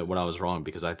 I gotta admit when I was wrong,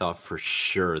 because I thought for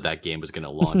sure that game was gonna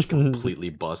launch completely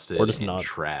busted or just and not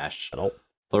trash. At all.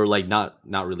 Or like not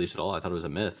released at all. I thought it was a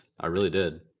myth. I really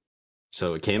did.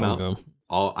 So it came out.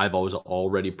 I've always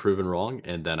already proven wrong,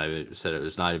 and then I said it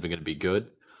was not even going to be good.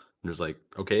 And it was like,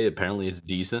 okay, apparently it's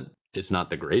decent. It's not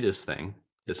the greatest thing.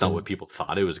 It's not what people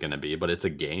thought it was going to be, but it's a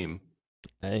game.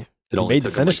 Hey, it only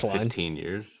took like 15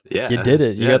 years. Yeah, you did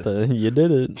it. You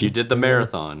did it. You did the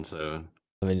marathon. So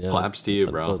I mean, claps to you,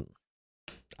 bro.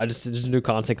 There's new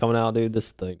content coming out, dude.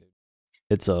 This thing,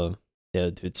 it's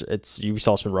it's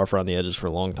Ubisoft's been rough around the edges for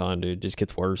a long time, dude. It just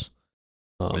gets worse.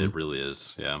 It really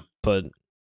is, yeah. But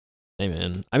hey,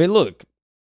 man, I mean, look,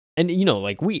 and you know,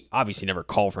 like, we obviously never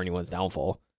call for anyone's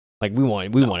downfall. Like, we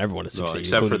want everyone to succeed,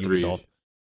 except for Ubisoft.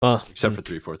 Except for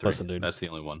 343. Listen, dude, that's the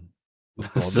only one. Well,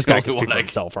 this guy can speak for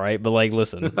himself, right? But like,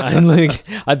 listen,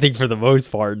 I think for the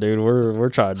most part, dude, we're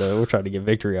trying to get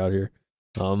victory out here.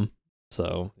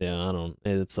 So yeah, I don't.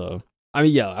 It's I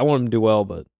mean, yeah, I want him to do well,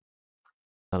 but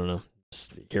I don't know.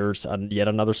 Here's yet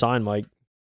another sign, Mike.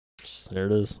 There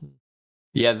it is.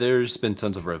 Yeah, there's been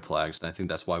tons of red flags, and I think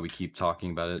that's why we keep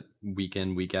talking about it week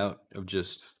in, week out. Of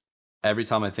just every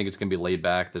time I think it's gonna be laid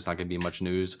back, there's not gonna be much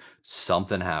news.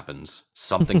 Something happens.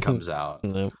 Something comes out.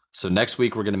 Nope. So next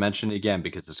week we're gonna mention it again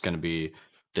because it's gonna be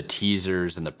the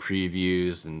teasers and the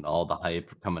previews and all the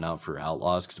hype coming out for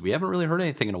Outlaws, because we haven't really heard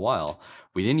anything in a while.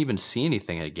 We didn't even see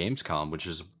anything at Gamescom, which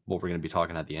is what we're gonna be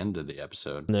talking at the end of the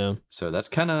episode. No. So that's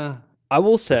kind of. I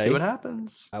will say. See what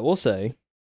happens. I will say.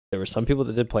 There were some people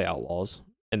that did play Outlaws,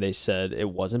 and they said it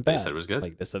wasn't bad. They said it was good.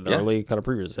 Like, they said the early kind of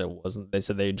previews said it wasn't. They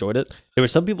said they enjoyed it. There were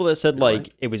some people that said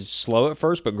it was slow at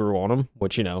first, but grew on them.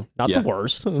 Which, you know, not the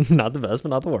worst, not the best, but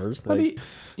not the worst.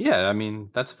 Yeah, I mean,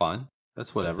 that's fine.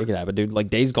 That's whatever. It could happen, dude. Like,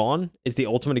 Days Gone is the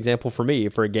ultimate example for me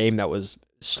for a game that was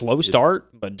slow start,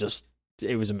 but just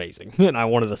it was amazing, and I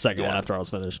wanted the second one after I was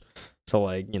finished. So,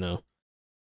 like, you know,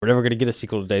 we're never gonna get a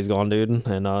sequel to Days Gone, dude.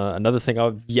 And another thing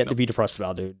I've yet to be depressed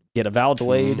about, dude. Get Avowed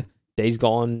delayed. Days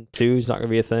Gone 2 is not gonna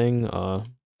be a thing.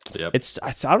 Yep.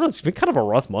 I don't know. It's been kind of a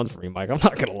rough month for me, Mike. I'm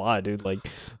not gonna lie, dude. Like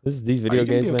these video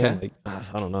games, man. Like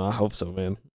I don't know. I hope so,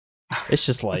 man. It's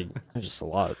just like it's just a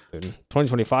lot, dude.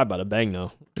 2025 about to bang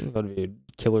though. It's about to be a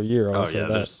killer year. There's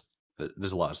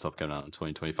a lot of stuff coming out in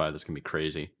 2025 that's gonna be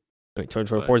crazy. I mean,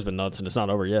 2024 has been nuts and it's not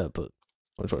over yet, but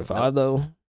 2025 though.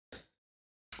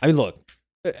 I mean, look,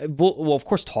 we'll of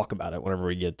course talk about it whenever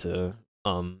we get to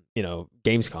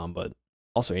Gamescom, but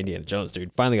also Indiana Jones,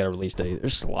 dude. Finally got a release date.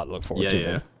 There's just a lot to look forward to.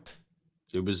 Yeah.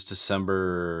 It was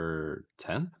December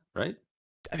 10th, right?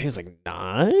 I think it was like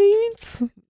 9th.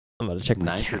 I'm going to check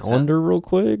my calendar real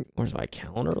quick. Where's my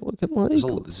calendar looking like?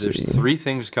 There's 3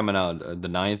 things coming out, the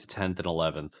 9th, 10th, and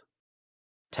 11th.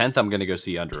 10th, I'm going to go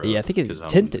see Under Oath. Yeah, I think it's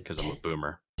 10th because I'm a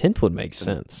boomer. 10th would make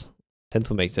sense. 10th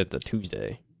would make sense a Tuesday. You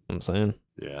know what I'm saying?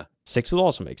 Yeah. 6th would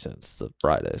also make sense. It's a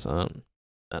Friday, so I don't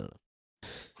know.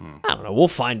 I don't know. We'll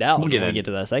find out when we get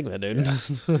to that segment, dude.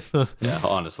 Yeah,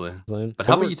 honestly. But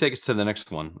how about you take us to the next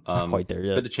one? Not quite there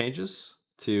yet. Bit of changes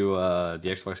to the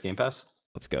Xbox Game Pass?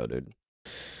 Let's go, dude.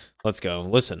 Let's go.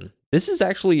 Listen, this is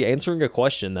actually answering a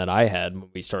question that I had when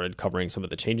we started covering some of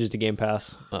the changes to Game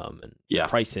Pass, and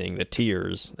pricing, the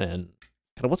tiers, and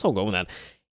kind of what's all going with that.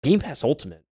 Game Pass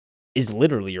Ultimate is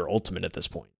literally your ultimate at this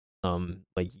point.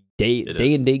 Like day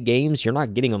and date games, you're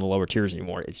not getting on the lower tiers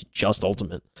anymore. It's just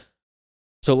Ultimate.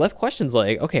 So left questions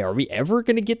like, okay, are we ever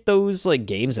going to get those like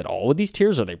games at all with these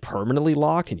tiers? Are they permanently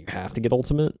locked and you have to get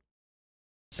Ultimate?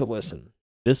 So listen,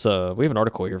 this we have an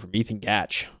article here from Ethan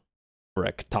Gatch for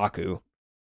Kotaku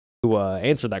who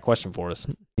answered that question for us.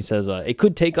 He says it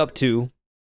could take up to,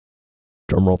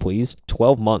 drumroll please,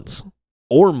 12 months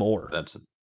or more. That's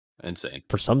insane.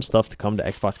 For some stuff to come to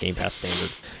Xbox Game Pass Standard.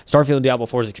 Starfield and Diablo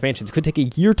 4's expansions could take a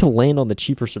year to land on the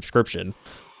cheaper subscription.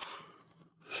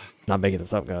 Not making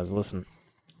this up, guys. Listen.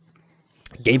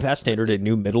 Game Pass Standard, a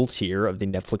new middle tier of the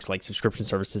Netflix-like subscription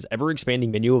service's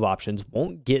ever-expanding menu of options,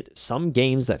 won't get some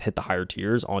games that hit the higher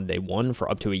tiers on day one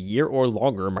for up to a year or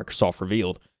longer, Microsoft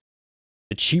revealed.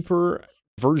 The cheaper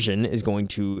version is going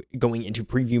into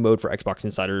preview mode for Xbox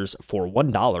insiders for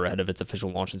 $1 ahead of its official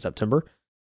launch in September.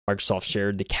 Microsoft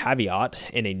shared the caveat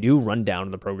in a new rundown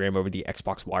of the program over the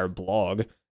Xbox Wire blog.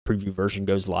 Preview version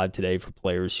goes live today for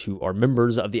players who are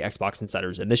members of the Xbox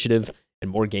Insiders Initiative, and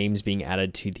more games being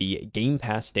added to the Game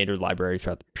Pass Standard library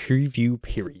throughout the preview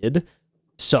period.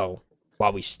 So,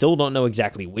 while we still don't know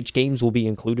exactly which games will be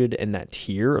included in that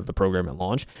tier of the program at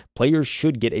launch, players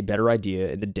should get a better idea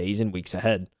in the days and weeks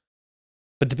ahead.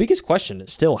 But the biggest question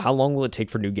is still, how long will it take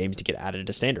for new games to get added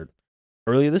to Standard?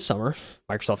 Earlier this summer,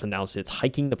 Microsoft announced it's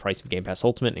hiking the price of Game Pass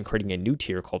Ultimate and creating a new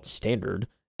tier called Standard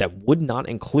that would not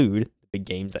include big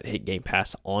games that hit Game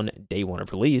Pass on day one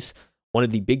of release, one of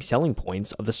the big selling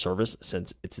points of the service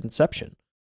since its inception.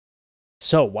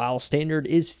 So while Standard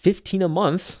is $15 a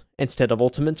month instead of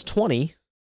Ultimate's $20,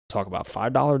 talk about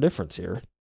 $5 difference here.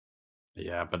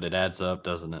 Yeah, but it adds up,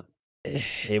 doesn't it?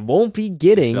 It won't be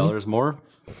getting $6 more.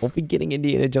 It won't be getting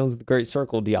Indiana Jones and the Great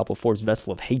Circle, Diablo 4's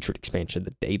Vessel of Hatred expansion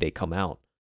the day they come out.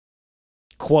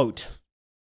 Quote,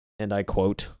 and I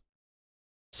quote,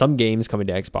 some games coming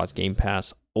to Xbox Game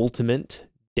Pass Ultimate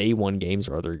day one games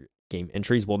or other game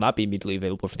entries will not be immediately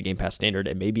available for the Game Pass Standard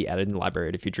and may be added in the library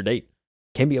at a future date.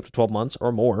 Can be up to 12 months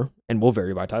or more and will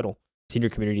vary by title. Senior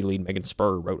community lead Megan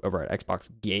Spur wrote over at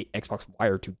Xbox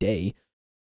Wire today.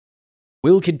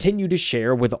 We'll continue to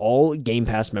share with all Game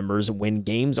Pass members when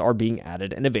games are being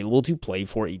added and available to play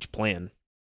for each plan.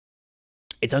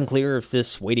 It's unclear if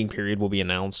this waiting period will be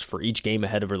announced for each game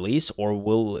ahead of release or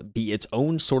will be its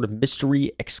own sort of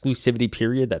mystery exclusivity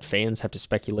period that fans have to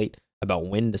speculate about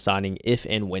when deciding if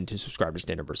and when to subscribe to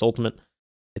Standard vs. Ultimate.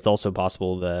 It's also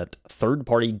possible that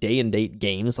third-party day-and-date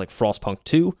games like Frostpunk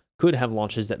 2 could have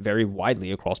launches that vary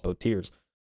widely across both tiers.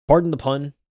 Pardon the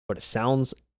pun, but it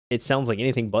sounds like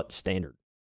anything but Standard.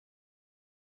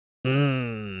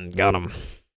 Got him.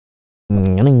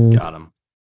 Got him.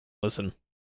 Listen.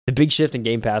 The big shift in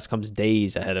Game Pass comes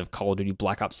days ahead of Call of Duty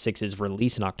Black Ops 6's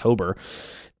release in October,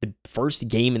 the first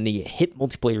game in the hit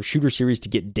multiplayer shooter series to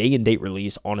get day-and-date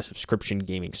release on a subscription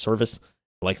gaming service,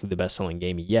 likely the best-selling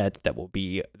game yet that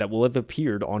will have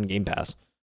appeared on Game Pass.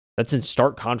 That's in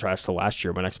stark contrast to last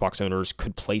year when Xbox owners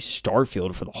could play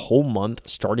Starfield for the whole month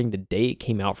starting the day it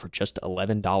came out for just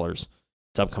 $11.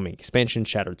 Its upcoming expansion,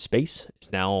 Shattered Space,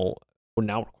 will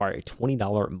now require a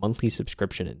 $20 monthly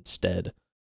subscription instead.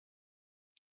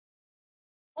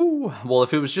 Ooh, well,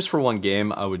 if it was just for one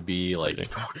game, I would be like,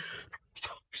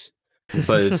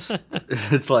 but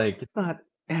it's like it's not.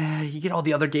 You get all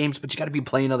the other games, but you got to be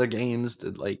playing other games to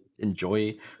like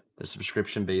enjoy the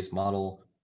subscription based model.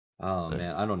 Oh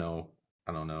man, I don't know.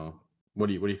 What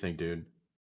do you think, dude?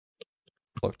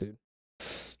 Look, dude.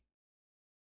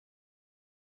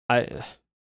 I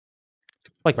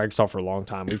like Microsoft for a long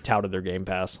time. We've touted their Game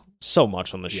Pass so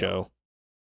much on the show.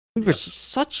 We were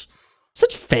such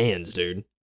fans, dude.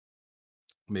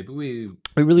 Maybe we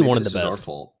really wanted the best. Our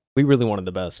fault. We really wanted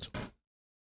the best.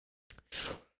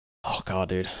 Oh god,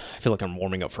 dude. I feel like I'm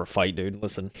warming up for a fight, dude.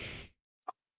 Listen.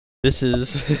 This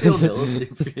is you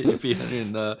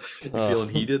feeling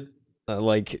heated?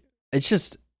 Like it's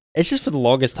just for the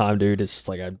longest time, dude. It's just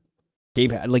like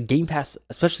Game Pass,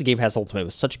 especially Game Pass Ultimate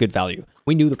was such a good value.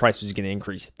 We knew the price was going to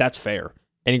increase. That's fair.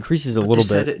 And increases a little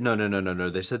bit. No.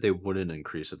 They said they wouldn't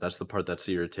increase it. That's the part that's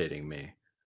irritating me.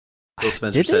 Phil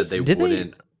Spencer said they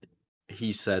wouldn't.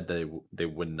 He said they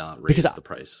would not raise the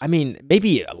price. I mean,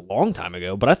 maybe a long time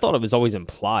ago, but I thought it was always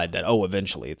implied that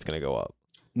eventually it's going to go up.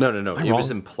 No. It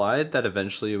was implied that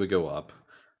eventually it would go up,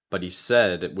 but he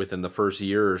said within the first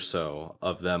year or so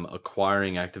of them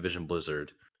acquiring Activision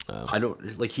Blizzard. I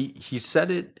don't like he said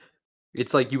it.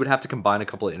 It's like you would have to combine a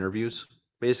couple of interviews,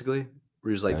 basically.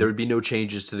 Where he's like, there would be no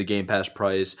changes to the Game Pass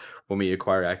price when we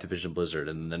acquire Activision Blizzard,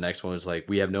 and the next one is like,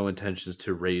 we have no intentions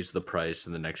to raise the price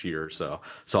in the next year or so.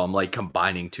 So I'm like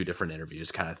combining two different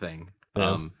interviews, kind of thing.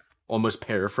 Almost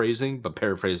paraphrasing, but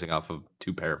paraphrasing off of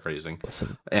two paraphrasing.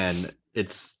 Listen. And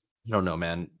it's, I don't know,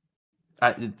 man.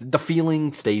 The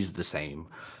feeling stays the same.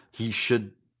 They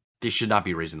should not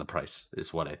be raising the price,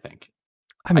 is what I think.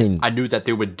 I mean, I knew that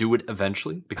they would do it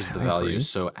eventually because the value is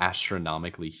so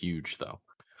astronomically huge, though.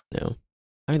 No,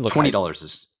 I mean, look,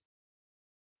 $20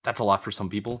 that's a lot for some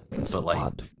people, but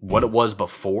like what it was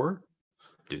before,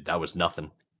 dude, that was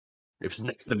nothing. It was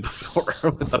nothing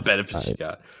before with the benefits you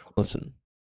got. Listen,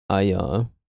 my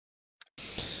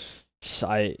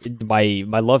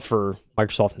love for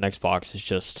Microsoft and Xbox is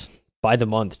just by the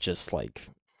month, just like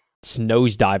it's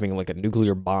nosediving like a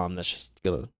nuclear bomb that's just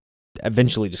gonna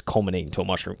eventually just culminate into a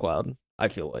mushroom cloud. I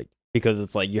feel like because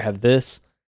it's like you have this,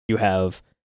 you have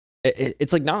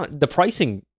it's like not the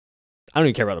pricing. I don't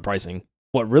even care about the pricing.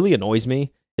 What really annoys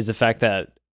me is the fact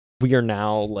that they are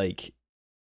now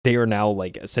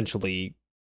essentially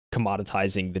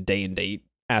commoditizing the day and date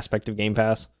aspect of Game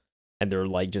Pass, and they're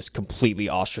like just completely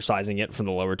ostracizing it from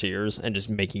the lower tiers and just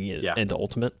making it into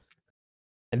Ultimate.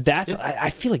 And that's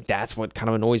I feel like that's what kind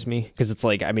of annoys me because it's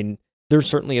like, I mean, there's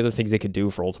certainly other things they could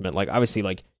do for Ultimate. Like obviously,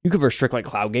 like you could restrict like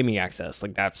cloud gaming access.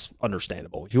 Like that's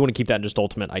understandable. If you want to keep that in just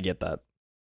Ultimate, I get that.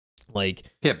 Like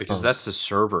because that's the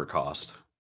server cost,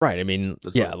 right? I mean,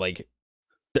 that's like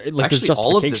actually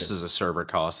all of this is a server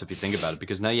cost if you think about it,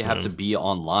 because now you have to be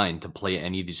online to play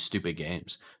any of these stupid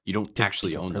games. You don't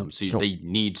actually own them, so they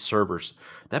need servers.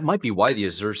 That might be why the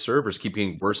Azure servers keep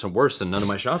getting worse and worse, and none of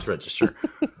my shops register.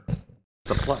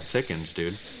 The plot thickens,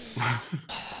 dude.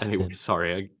 Anyway,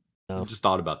 sorry, I just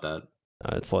thought about that.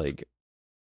 It's like,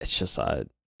 it's just I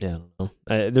don't know.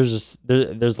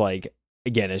 There's like,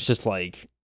 again, it's just like,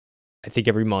 I think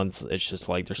every month it's just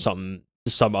like there's some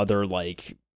other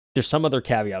caveat, there's some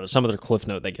other cliff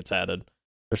note that gets added,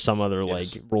 there's some other like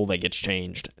rule that gets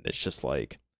changed, and it's just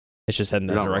like it's just heading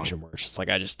in that direction where it's just like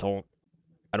I don't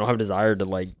have a desire to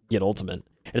like get Ultimate,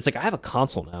 and it's like I have a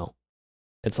console now.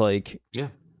 It's like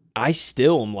I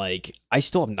still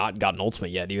have not gotten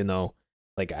Ultimate yet, even though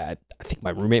like I think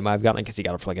my roommate might have gotten it because he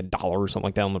got it for like $1 or something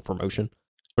like that on the promotion.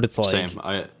 But it's like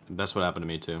same. That's what happened to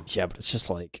me too. Yeah, but it's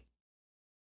just like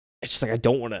I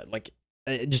don't want to like.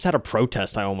 Just out of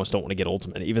protest, I almost don't want to get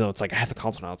Ultimate, even though it's like I have the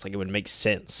console now. It's like it would make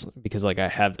sense because like I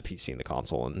have the PC and the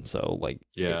console, and so like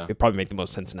it probably make the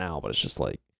most sense now. But it's just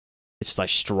I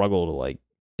struggle to like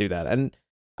do that, and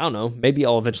I don't know. Maybe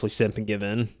I'll eventually simp and give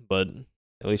in, but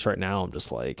at least right now I'm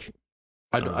just like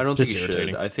I don't think you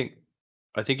should. I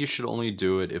think you should only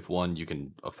do it if one you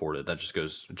can afford it. That just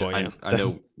goes. I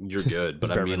know you're good,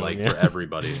 but I mean like for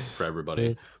everybody.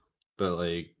 Yeah. But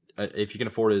like if you can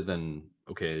afford it, then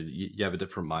okay, you have a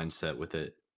different mindset with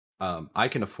it. I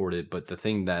can afford it, but the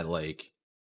thing that like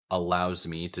allows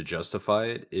me to justify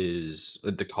it is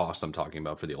the cost I'm talking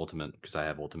about for the Ultimate, because I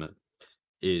have Ultimate,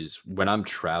 is when I'm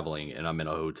traveling and I'm in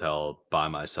a hotel by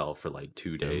myself for like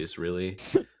 2 days, really,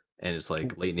 and it's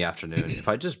like late in the afternoon. If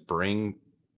I just bring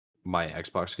my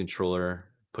Xbox controller,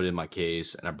 put it in my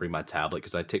case, and I bring my tablet,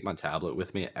 because I take my tablet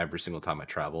with me every single time I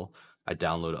travel. I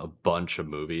download a bunch of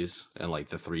movies and like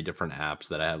the 3 different apps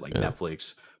that I have, like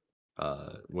Netflix,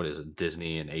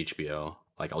 Disney and HBO.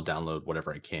 Like I'll download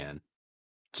whatever I can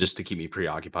just to keep me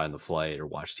preoccupied in the flight or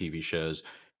watch TV shows.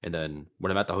 And then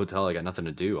when I'm at the hotel, I got nothing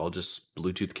to do. I'll just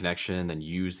Bluetooth connection and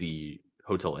use the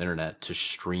hotel internet to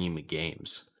stream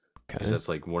games. because that's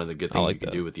like one of the good things you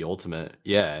can do with the Ultimate.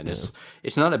 Yeah, and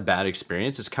it's not a bad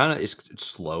experience. It's kind of it's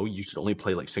slow. You should only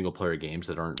play like single player games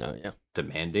that aren't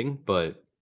demanding, but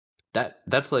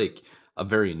that's like a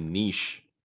very niche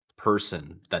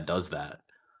person that does that.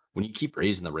 When you keep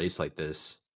raising the rates like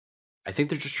this, I think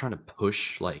they're just trying to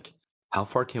push like how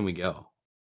far can we go?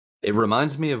 It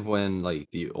reminds me of when like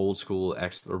the old school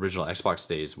original Xbox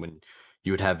days when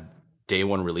you would have day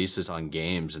one releases on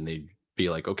games and they'd be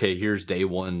like, okay, here's day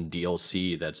one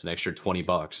DLC that's an extra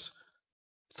 $20.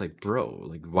 It's like, bro,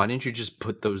 like why didn't you just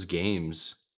put those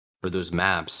games or those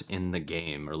maps in the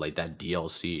game or like that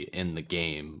DLC in the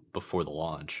game before the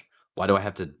launch? Why do I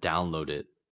have to download it?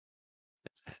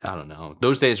 I don't know.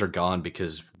 Those days are gone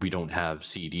because we don't have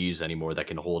CDs anymore that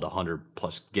can hold 100+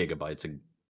 gigabytes of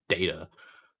data.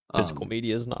 Physical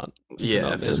media is not.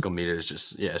 Physical media is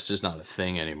just it's just not a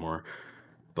thing anymore.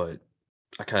 But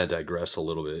I kind of digress a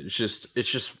little bit. It's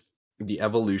just the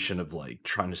evolution of like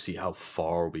trying to see how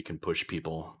far we can push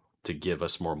people to give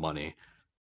us more money.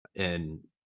 And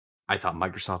I thought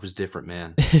Microsoft was different,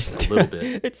 man. A little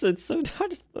bit. It's so I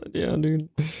just thought, dude.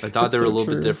 I thought they were a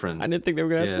little bit different. I didn't think they were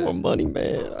gonna ask for more money,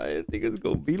 man. I didn't think it was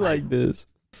gonna be like this.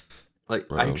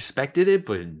 Like I expected it,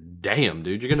 but damn,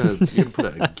 dude, you're gonna put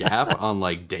a gap on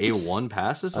like day one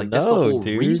passes. Like that's the whole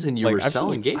reason you were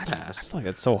selling Game Pass. I feel like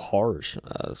that's so harsh.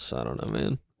 So I don't know,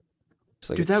 man.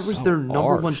 Like, dude, that was their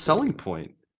number one selling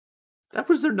point. That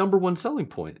was their number one selling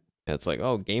point. Yeah, it's like,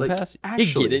 oh, Game Pass, actually,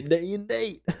 you get it day and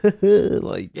date.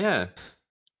 Like, yeah.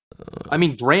 I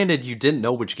mean, granted, you didn't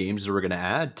know which games they were gonna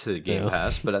add to Game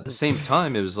Pass, but at the same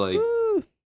time, it was like,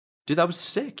 dude, that was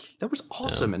sick. That was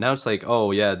awesome. And now it's like,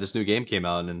 oh yeah, this new game came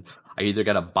out, and I either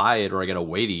gotta buy it or I gotta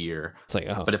wait a year. It's like,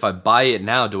 but if I buy it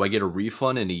now, do I get a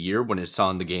refund in a year when it's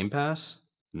on the Game Pass?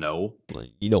 No. Like,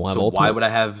 you don't have. So Ultimate? Why would I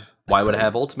have? Why would I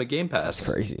have Ultimate Game Pass? That's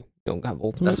crazy. You don't have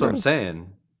Ultimate. That's what I'm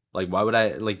saying. Like, why would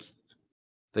I like?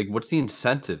 What's the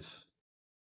incentive?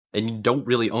 And you don't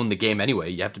really own the game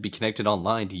anyway. You have to be connected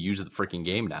online to use the freaking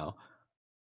game now.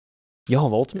 Yo,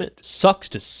 Ultimate sucks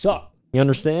to suck. You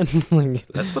understand? Like,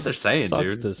 that's what they're saying, sucks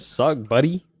dude. To suck,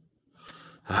 buddy.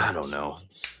 I don't know.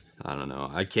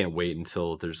 I can't wait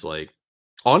until there's like...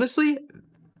 Honestly,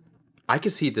 I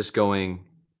could see this going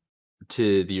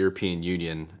to the European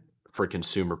Union for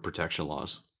consumer protection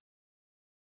laws.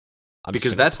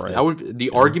 Because that's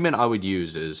the argument I would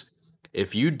use is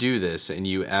if you do this and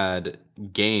you add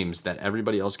games that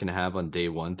everybody else can have on day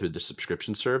one through the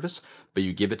subscription service, but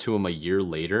you give it to them a year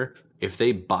later, if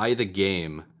they buy the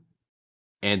game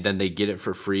and then they get it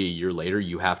for free a year later,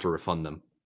 you have to refund them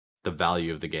the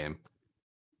value of the game.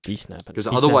 Because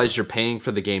otherwise you're paying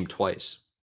for the game twice.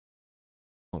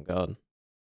 Oh God.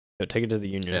 So take it to the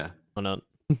union. Yeah. Why not?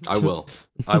 I will.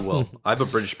 I have a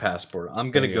British passport.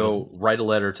 I'm going to go write a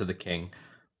letter to the king.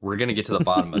 We're going to get to the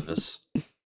bottom of this.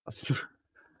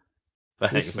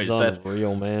 This is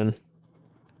unreal, man.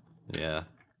 Yeah.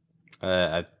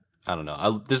 I don't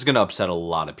know. This is going to upset a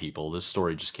lot of people. This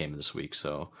story just came this week,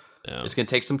 so it's going to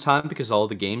take some time because all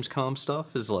the Gamescom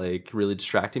stuff is like really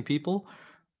distracting people.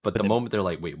 But the moment they're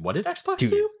like, wait, what did Xbox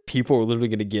do? People are literally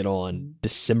going to get on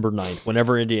December 9th.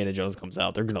 Whenever Indiana Jones comes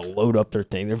out, they're going to load up their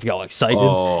thing. They're going to be all excited.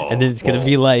 And then it's going to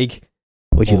be like,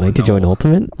 would you like to join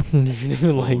Ultimate?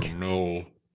 Like, no.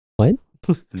 What?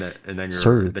 And then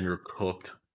you're cooked.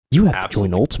 You have to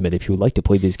join Ultimate if you would like to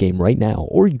play this game right now,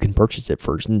 or you can purchase it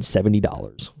for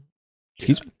 $70.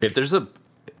 Excuse me? If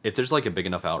there's like a big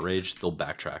enough outrage, they'll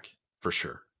backtrack for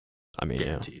sure. I mean,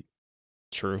 guaranteed.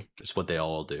 True. It's what they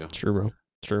all do. True, bro.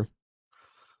 True.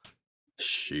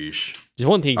 Sheesh. There's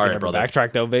one thing you can never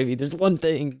backtrack, though, baby. There's one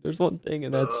thing,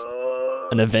 and that's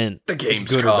an event. The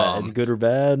Gamescom. It's good or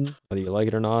bad, whether you like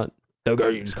it or not. The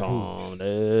Gamescom,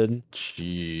 dude.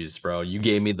 Jeez, bro. You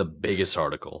gave me the biggest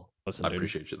article. Listen, I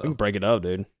appreciate you, though. We can break it up,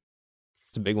 dude.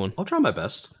 It's a big one. I'll try my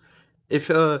best. If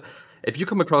you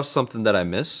come across something that I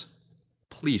miss,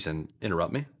 please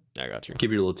interrupt me. I got you.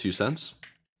 Give you a little 2 cents.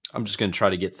 I'm just going to try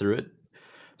to get through it.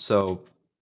 So...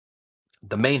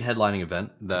 the main headlining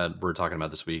event that we're talking about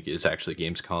this week is actually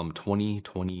Gamescom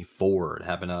 2024. It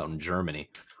happened out in Germany.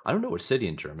 I don't know what city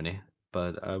in Germany,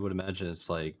 but I would imagine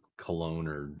it's like Cologne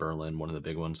or Berlin, one of the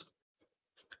big ones.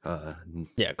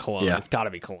 Yeah, Cologne. Yeah. It's got to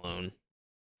be Cologne.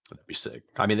 That'd be sick.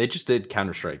 I mean, they just did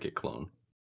Counter-Strike at Cologne.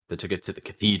 They took it to the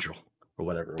cathedral or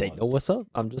whatever. They know what's up.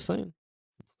 I'm just saying.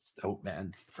 Oh, man,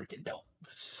 it's freaking dope.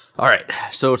 All right,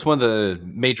 so it's one of the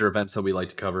major events that we like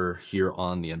to cover here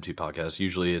on the M2 podcast.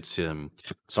 Usually it's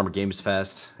Summer Games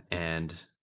Fest, and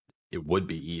it would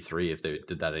be E3 if they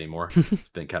did that anymore. It's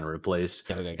been kind of replaced.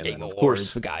 Yeah, and then, of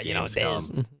course, we got, days.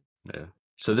 Yeah.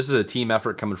 So this is a team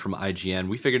effort coming from IGN.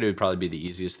 We figured it would probably be the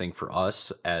easiest thing for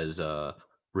us as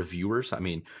reviewers. I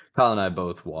mean, Kyle and I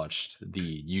both watched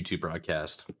the YouTube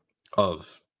broadcast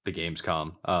of the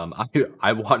Gamescom.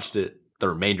 I watched it, the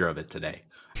remainder of it today.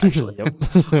 Actually,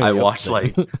 I watched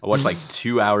like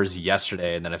 2 hours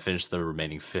yesterday, and then I finished the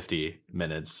remaining 50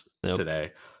 minutes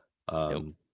today.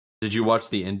 Did you watch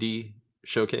the indie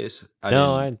showcase?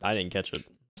 I didn't catch it.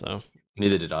 So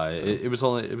neither did I. It was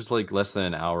like less than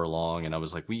an hour long, and I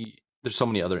was like, there's so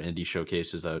many other indie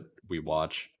showcases that we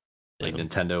watch. Like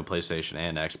Nintendo, PlayStation,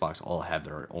 and Xbox all have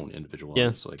their own individual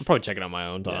ones. So I'll probably check it out my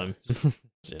own time.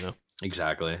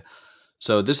 Exactly.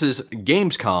 So this is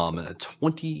Gamescom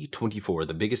 2024,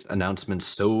 the biggest announcement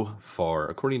so far,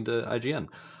 according to IGN.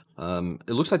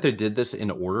 It looks like they did this in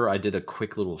order. I did a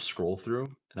quick little scroll through,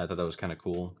 and I thought that was kind of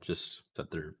cool, just that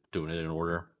they're doing it in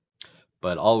order.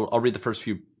 But I'll read the first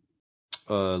few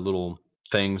little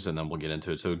things, and then we'll get into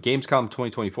it. So Gamescom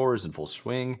 2024 is in full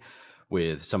swing,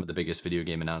 with some of the biggest video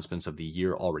game announcements of the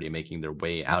year already making their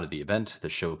way out of the event. The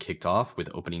show kicked off with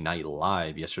opening night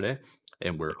live yesterday,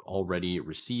 and we're already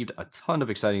received a ton of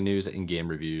exciting news and game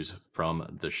reviews from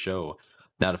the show.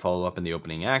 Now to follow up in the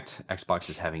opening act, Xbox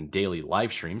is having daily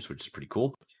live streams, which is pretty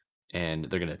cool. And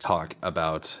they're going to talk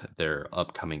about their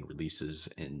upcoming releases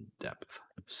in depth.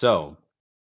 So,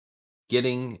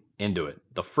 getting into it.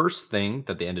 The first thing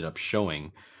that they ended up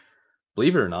showing,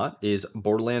 believe it or not, is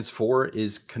Borderlands 4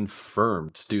 is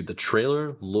confirmed. Dude, the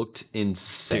trailer looked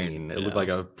insane. It looked like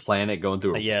a planet going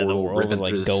through a portal, ripping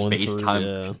through the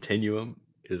space-time continuum.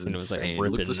 Is insane. It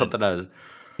looked like something I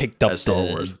picked up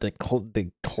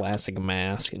the classic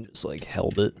mask and just like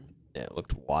held it. Yeah, it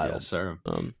looked wild. Yes, sir.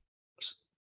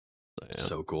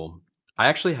 So cool. I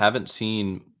actually haven't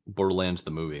seen Borderlands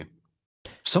the movie.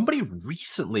 Somebody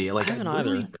recently, like, I haven't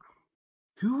either.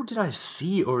 Who did I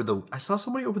see I saw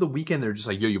somebody over the weekend. They're just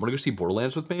like, yo, you want to go see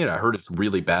Borderlands with me? And I heard it's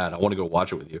really bad. I want to go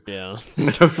watch it with you. Yeah,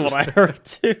 that's what I heard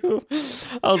too.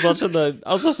 I was watching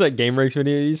that Game Breaks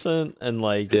video you sent, and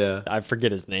like, I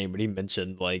forget his name, but he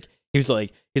mentioned like, he's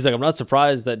like, I'm not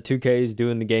surprised that 2K is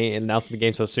doing the game and announcing the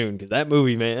game so soon, because that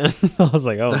movie, man. I was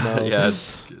like, oh no. Yeah,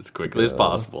 as quickly as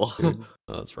possible. Dude,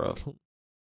 that's rough.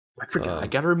 I forgot. I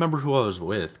gotta remember who I was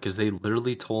with, because they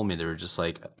literally told me, they were just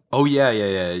like, "Oh yeah.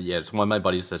 It's one of my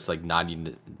buddies that's like not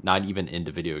even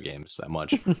into video games that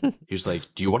much." He was like,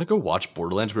 "Do you want to go watch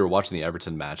Borderlands?" We were watching the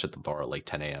Everton match at the bar at like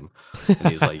 10 a.m. And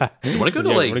he's like, "You want to go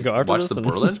to watch the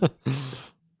Borderlands?"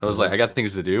 I was like, "I got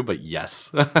things to do, but yes,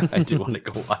 I do want to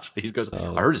go watch it." He goes,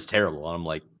 "I heard it's terrible," and I'm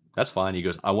like, "That's fine." He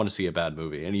goes, "I want to see a bad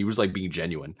movie," and he was like being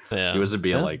genuine. Yeah, he wasn't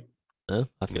being like,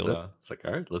 I feel it. It's like,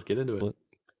 all right, let's get into it.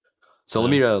 So let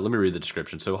me read the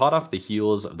description. So hot off the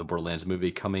heels of the Borderlands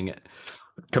movie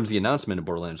comes the announcement of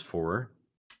Borderlands 4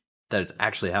 that it's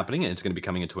actually happening, and it's going to be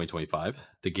coming in 2025.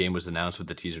 The game was announced with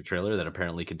the teaser trailer that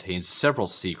apparently contains several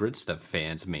secrets that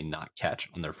fans may not catch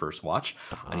on their first watch.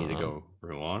 I need to go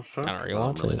rewatch it. I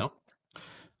don't really know.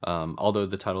 Although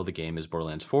the title of the game is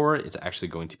Borderlands 4, it's actually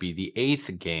going to be the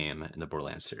 8th game in the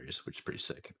Borderlands series, which is pretty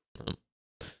sick.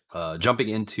 Jumping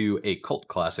into a cult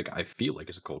classic, I feel like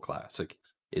it's a cult classic,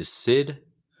 is Sid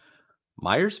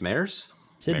Meier's?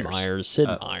 Sid Meier's.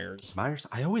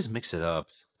 I always mix it up.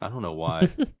 I don't know why.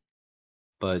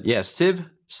 But yeah, Civ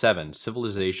 7,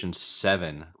 Civilization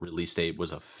 7 release date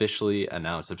was officially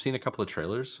announced. I've seen a couple of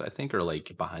trailers, I think, or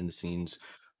like behind the scenes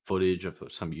footage of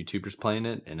some YouTubers playing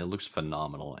it, and it looks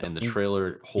phenomenal. And the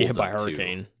trailer holds hit by up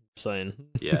hurricane. Too. Saying.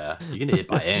 Yeah, you can get hit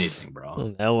by anything,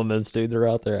 bro. Elements, dude, they're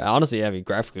out there. Honestly,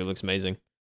 graphically it looks amazing.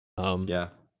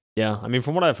 Yeah, I mean,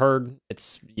 from what I've heard,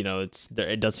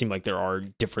 it does seem like there are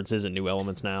differences and new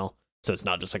elements now. So it's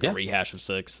not just like a rehash of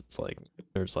 6. It's like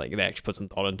there's like they actually put some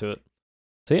thought into it.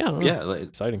 So yeah, I don't know.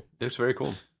 Exciting. It's very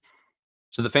cool.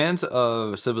 So the fans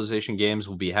of Civilization games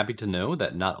will be happy to know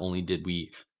that not only did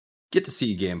we get to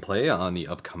see gameplay on the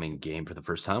upcoming game for the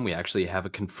first time, we actually have a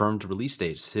confirmed release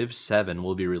date. Civ 7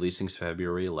 will be releasing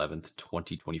February 11th,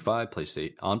 2025,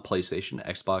 on PlayStation,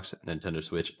 Xbox, Nintendo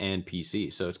Switch, and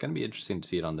PC. So it's going to be interesting to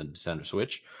see it on the Nintendo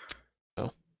Switch.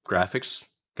 Graphics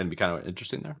going to be kind of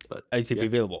interesting there, but it's going to be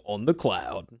available on the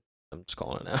cloud. I'm just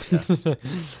calling it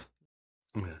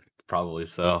out. Probably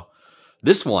so.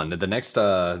 This one, the next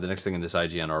thing in this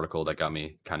IGN article that got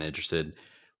me kind of interested,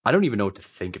 I don't even know what to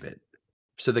think of it.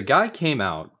 So the guy came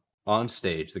out on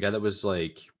stage, the guy that was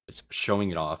like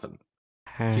showing it off, and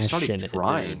he started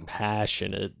crying. Dude,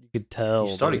 passionate. You could tell.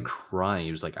 He started crying.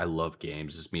 He was like, "I love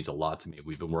games. This means a lot to me.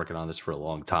 We've been working on this for a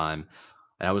long time."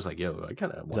 And I was like, "Yo, I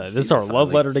kind of want to see this is our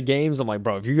love letter to games." I'm like,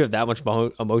 bro, if you have that much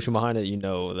emotion behind it, you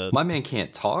know that my man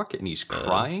can't talk and he's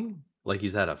crying like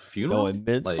he's at a funeral. It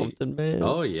meant something, man.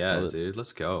 Oh yeah, dude,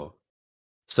 let's go.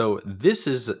 So this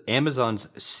is Amazon's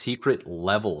Secret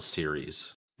Level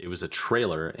series. it was a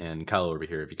trailer, and Kyle over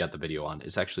here, if you got the video on,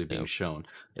 it's actually being Yep. shown.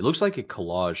 It looks like a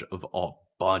collage of a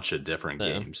bunch of different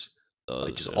games,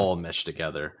 like just all meshed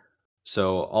together.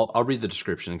 So I'll read the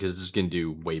description because this is gonna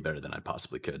do way better than I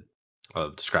possibly could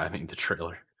of describing the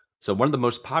trailer. So one of the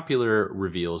most popular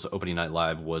reveals opening night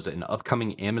live was an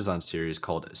upcoming Amazon series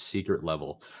called Secret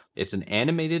Level. It's an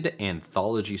animated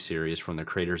anthology series from the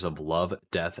creators of Love,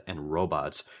 Death, and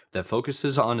Robots that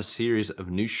focuses on a series of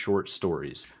new short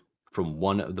stories from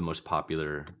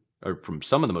from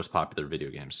some of the most popular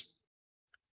video games.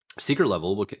 Secret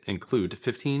Level will include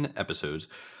 15 episodes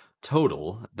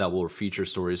total that will feature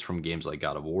stories from games like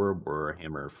God of War,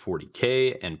 Warhammer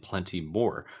 40K, and plenty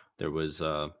more. There was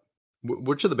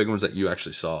which are the big ones that you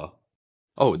actually saw?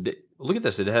 Oh, look at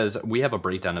this! We have a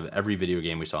breakdown of every video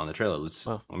game we saw in the trailer.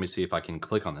 Let me see if I can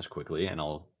click on this quickly, and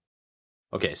I'll.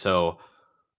 Okay, so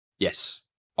yes,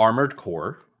 Armored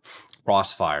Core,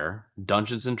 Crossfire,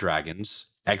 Dungeons and Dragons,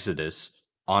 Exodus,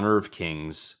 Honor of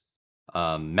Kings,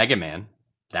 Mega Man.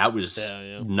 That was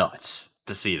nuts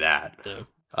to see that.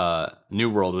 New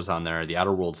World was on there. The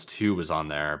Outer Worlds 2 was on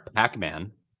there.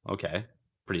 Pac-Man. Okay,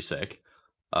 pretty sick.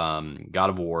 God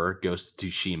of War, Ghost of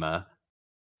Tsushima,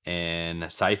 and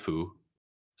Saifu,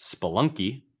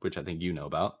 Spelunky, which I think you know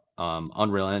about.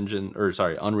 Unreal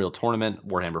Tournament,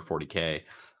 Warhammer 40K.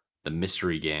 The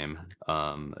mystery game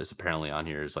is apparently on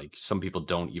here. Is like some people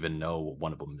don't even know what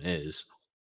one of them is.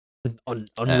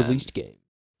 Unreleased game.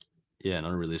 Yeah, an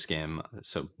unreleased game.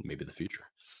 So maybe the future.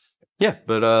 Yeah,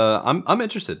 but I'm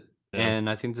interested, and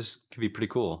I think this could be pretty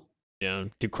cool. Yeah,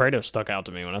 dude, Kratos stuck out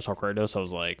to me when I saw Kratos. I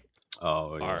was like,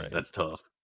 "Oh, yeah, all right, that's tough."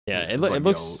 Yeah, it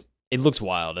looks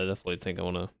wild. I definitely think I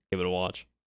want to give it a watch.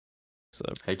 So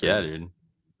heck yeah, dude.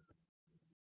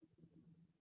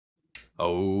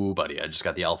 Oh, buddy, I just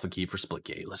got the alpha key for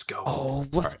Splitgate. Let's go. Oh,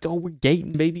 let's go. We're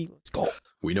gating, baby. Let's go.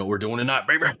 We know what we're doing tonight,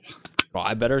 baby. Well,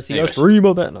 I better see a stream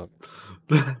of that. No.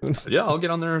 Yeah, I'll get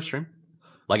on there and stream.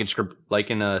 Like and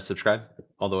subscribe.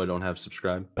 Although I don't have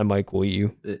subscribe.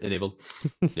 MadMikeWillEatU enabled.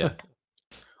 Yeah.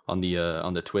 On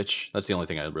the Twitch. That's the only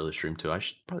thing I really stream to. I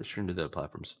should probably stream to the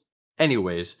platforms.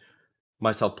 Anyways,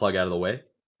 my self plug out of the way.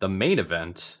 The main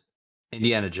event,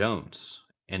 Indiana Jones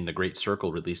and the Great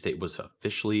Circle release date was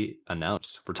officially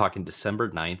announced. We're talking December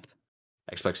 9th,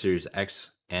 Xbox Series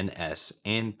X and S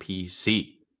and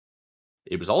PC.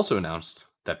 It was also announced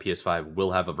that PS5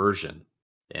 will have a version,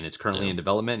 and it's currently in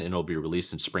development, and it'll be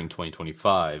released in spring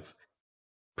 2025.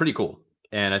 Pretty cool.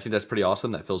 And I think that's pretty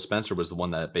awesome that Phil Spencer was the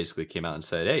one that basically came out and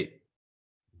said, hey,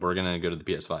 we're going to go to the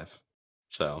PS5.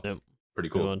 So, pretty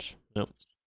cool. Much. Yep.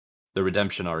 The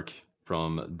redemption arc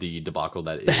from the debacle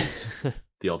that is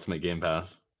the Ultimate Game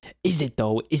Pass. Is it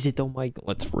though? Is it though, Mike?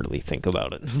 Let's really think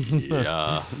about it.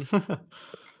 Yeah.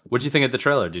 What'd you think of the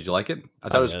trailer? Did you like it? I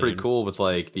thought it was pretty cool with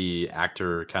like the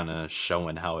actor kind of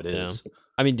showing how it is.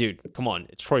 I mean, dude, come on.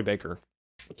 It's Troy Baker.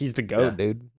 He's the GOAT,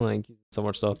 dude. Like, so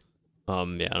much stuff. Yeah, I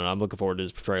don't know, I'm looking forward to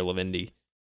his portrayal of Indy.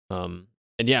 And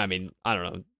yeah, I mean, I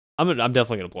don't know. I'm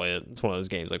definitely gonna play it. It's one of those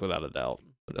games, like, without a doubt.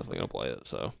 I'm definitely gonna play it.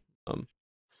 So,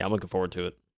 yeah, I'm looking forward to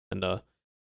it. And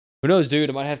who knows, dude?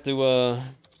 I might have to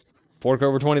fork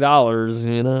over $20,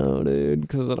 you know, dude,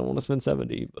 because I don't want to spend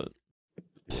 $70. But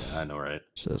yeah, I know, right?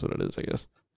 That's what it is, I guess.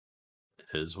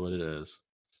 It is what it is.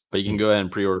 But you can go ahead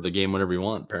and pre-order the game whenever you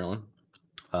want. Apparently,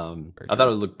 I thought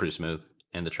it looked pretty smooth,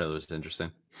 and the trailer was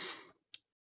interesting.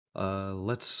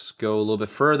 Let's go a little bit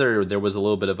further. There was a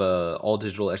little bit of a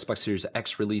all-digital Xbox Series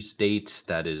X release date.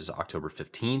 That is October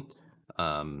 15th. It's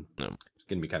going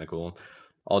to be kind of cool.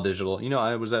 All digital. You know,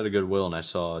 I was at a Goodwill and I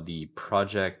saw the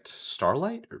Project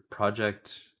Starlight or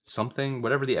Project something,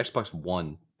 whatever the Xbox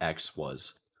One X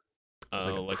was.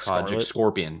 It was like Project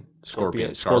Scorpion. Scorpio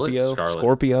and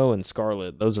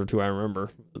Scarlet. Those are two I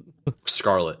remember.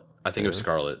 Scarlet. I think it was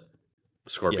Scarlet.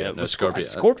 Scorpio. Yeah, no, Scorpio.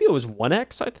 Scorpio was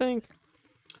 1X, I think.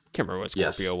 Can't remember what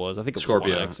Scorpio was. I think it was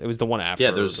Scorpio. 1X. It was the one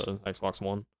after the Xbox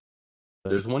One.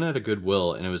 There's one at a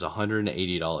Goodwill and it was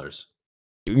 $180.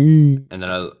 And then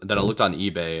I looked on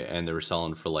eBay and they were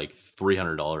selling for like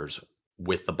 $300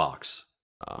 with the box.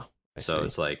 So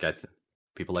it's like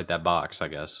people like that box, I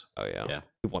guess. Oh yeah, yeah.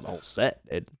 You want the whole set,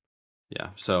 dude. Yeah.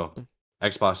 So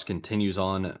Xbox continues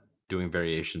on doing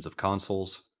variations of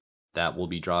consoles that will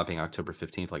be dropping October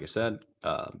 15th. Like I said,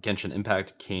 Genshin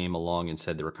Impact came along and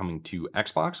said they were coming to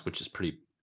Xbox, which is pretty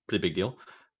big deal.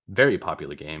 Very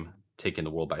popular game, taking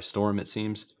the world by storm. It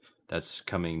seems that's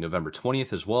coming November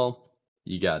 20th as well.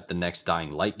 You got the next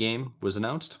Dying Light game was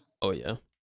announced. Oh, yeah.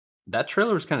 That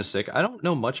trailer was kind of sick. I don't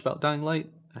know much about Dying Light.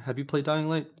 Have you played Dying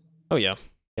Light? Oh, yeah.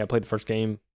 Yeah, I played the first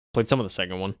game. Played some of the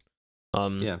second one.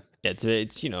 Yeah.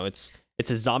 It's you know, it's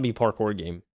a zombie parkour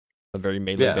game. Very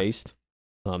melee based.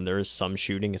 There is some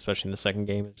shooting, especially in the second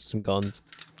game. There's some guns.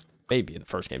 Maybe in the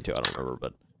first game too. I don't remember,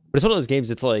 but it's one of those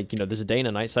games. It's like, there's a day and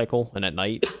a night cycle, and at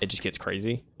night it just gets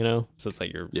crazy. So it's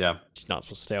like you're just not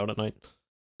supposed to stay out at night.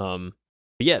 But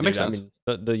yeah, that makes sense.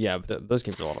 I mean, those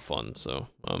games are a lot of fun. So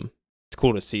it's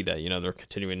cool to see that they're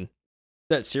continuing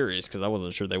that series because I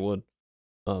wasn't sure they would.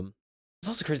 It's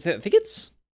also crazy. I think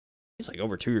it's like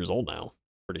over 2 years old now.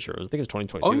 Pretty sure. I think it was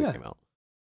 2022 it came out.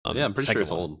 Yeah, I'm pretty sure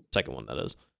it's old. Second one, that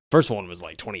is. First one was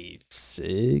like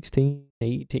 2016,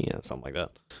 18, something like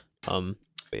that.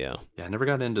 But yeah. Yeah, I never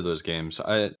got into those games.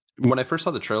 When I first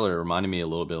saw the trailer, it reminded me a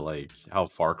little bit like how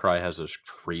Far Cry has those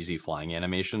crazy flying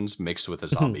animations mixed with a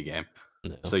zombie game.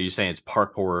 Yeah. So you're saying it's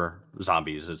parkour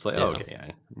zombies. It's like,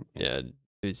 okay. Yeah,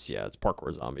 it's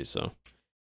parkour zombies. So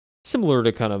similar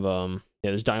to kind of,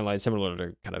 there's Dying Light, similar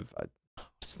to kind of,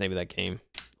 what's the name of that game?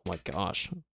 Oh my gosh.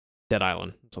 Dead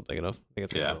Island. That's what I'm thinking of. I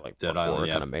think it's like Dead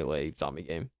Island, kind of melee zombie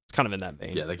game. It's kind of in that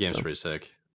vein. Yeah, that game's pretty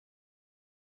sick.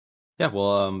 Yeah,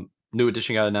 well, new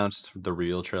edition got announced, the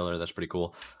real trailer. That's pretty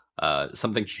cool.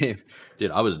 Something came,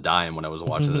 dude. I was dying when I was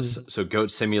watching this. So,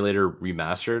 Goat Simulator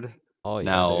Remastered. Oh yeah.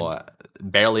 Now,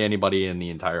 barely anybody in the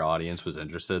entire audience was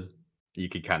interested. You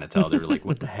could kind of tell they were like,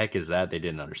 "What the heck is that?" They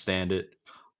didn't understand it.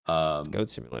 Goat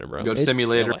Simulator, bro. Goat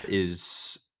Simulator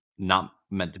is not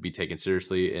meant to be taken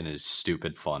seriously and is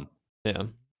stupid fun. Yeah,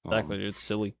 exactly. Dude, it's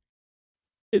silly.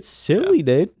 It's silly,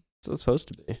 dude. That's what it's supposed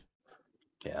to be.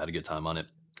 Yeah, I had a good time on it.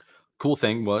 Cool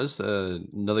thing was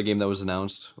another game that was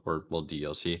announced, or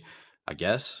DLC, I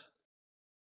guess.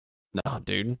 No,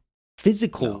 dude.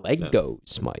 Physical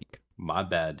Legos, Mike. My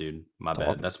bad, dude. My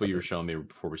bad. That's what you were showing me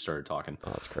before we started talking.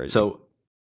 Oh, that's crazy. So,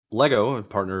 Lego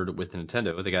partnered with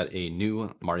Nintendo. They got a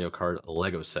new Mario Kart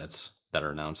Lego sets that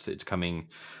are announced. It's coming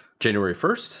January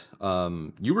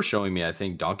 1st. You were showing me, I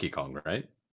think, Donkey Kong, right?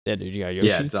 Yeah, dude, you got Yoshi.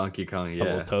 Yeah, Donkey Kong. Yeah,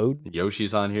 little Toad.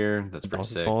 Yoshi's on here. That's pretty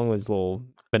sick. Donkey Kong with his little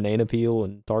banana peel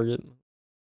and target.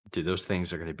 Dude, those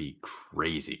things are gonna be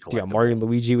crazy. You got Mario and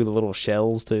Luigi with the little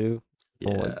shells too.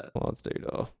 Yeah, dude.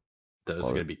 Oh, those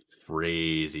are gonna be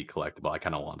crazy collectible. I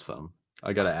kind of want some.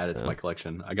 I gotta add it to my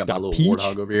collection. I got my little Peach?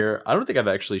 warthog over here. I don't think I've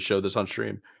actually showed this on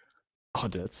stream. Oh,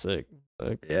 dude, that's sick.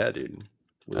 Yeah, dude.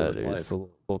 Dude, it's a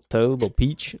little Toad, little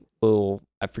Peach, little,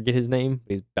 I forget his name.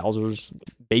 He's Bowser's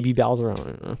baby Bowser. I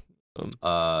don't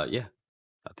know. Yeah,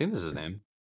 I think this is his name.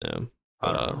 Yeah,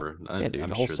 I don't remember. Yeah, dude,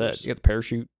 the whole set. You got the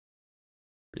parachute.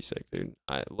 Pretty sick, dude.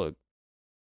 Look.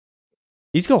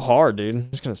 These go hard, dude.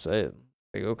 I'm just gonna say it.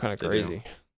 They go kind of crazy.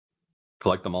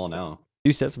 Collect them all now.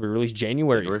 New sets will be released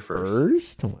January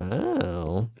 1st.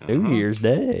 Wow. New Year's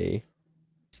Day.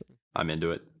 I'm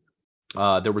into it.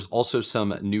 There was also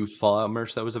some new Fallout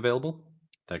merch that was available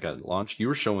that got launched. You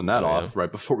were showing that off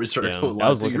right before we started going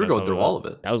live. So you were going through all of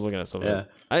it. I was looking at some of it.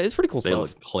 It's pretty cool stuff. They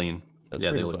look clean.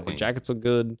 They look clean. The jackets look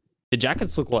good. The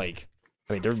jackets look like,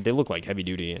 I mean, they look like heavy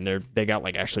duty, and they got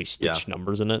like actually stitched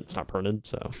numbers in it. It's not printed,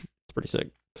 so it's pretty sick.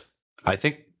 I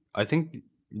think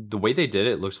the way they did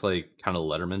it looks like kind of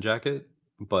Letterman jacket,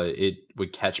 but it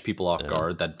would catch people off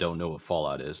guard that don't know what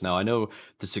Fallout is. Now, I know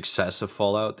the success of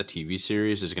Fallout, the TV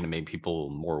series, is going to make people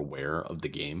more aware of the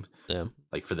game. Yeah.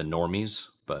 Like for the normies,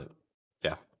 but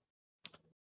yeah.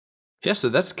 Yeah, so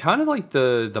that's kind of like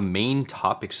the main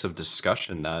topics of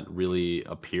discussion that really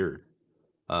appeared.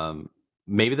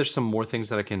 Maybe there's some more things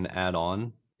that I can add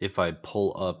on if I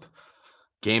pull up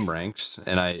Game Ranks,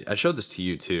 and I showed this to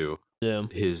you too. Yeah.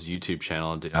 His YouTube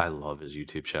channel. Dude, I love his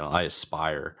YouTube channel. I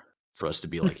aspire for us to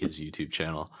be like his YouTube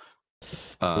channel.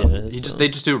 They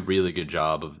just do a really good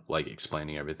job of like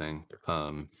explaining everything.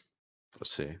 Let's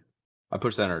see. I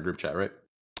pushed that in our group chat, right?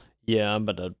 Yeah, I'm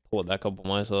about to pull it back up on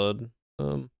my side.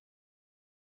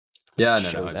 Yeah,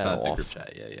 no, it's not the group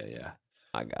chat. Yeah.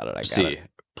 I got it. See,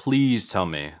 please tell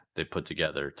me they put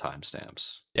together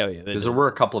timestamps. Yeah, because there were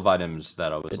a couple of items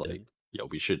that I was like, yo,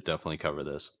 we should definitely cover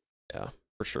this. Yeah,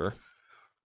 for sure.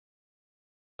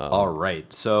 All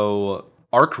right, so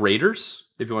Arc Raiders,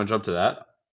 if you want to jump to that.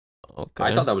 Okay.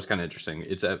 I thought that was kind of interesting.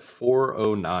 It's at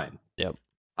 409. Yep.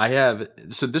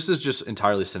 So this is just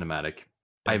entirely cinematic.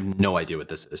 I have no idea what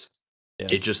this is. Yeah.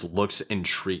 It just looks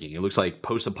intriguing. It looks like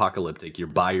post-apocalyptic. You're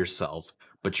by yourself,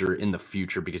 but you're in the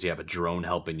future because you have a drone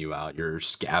helping you out. You're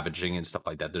scavenging and stuff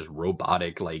like that. There's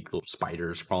robotic like little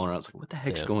spiders crawling around. It's like, what the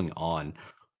heck's going on?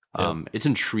 It's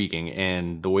intriguing,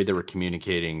 and the way they were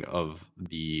communicating of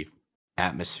the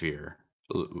atmosphere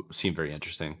seemed very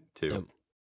interesting too. Yep.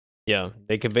 Yeah,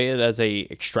 they convey it as a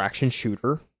extraction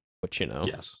shooter, which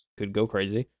could go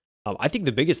crazy. I think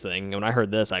the biggest thing, when I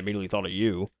heard this, I immediately thought of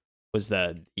you, was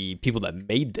that the people that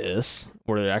made this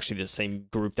were actually the same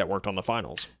group that worked on the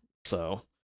finals. So,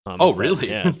 really?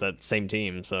 It's that same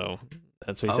team. So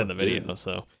that's what he said in the video.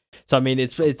 So So I mean,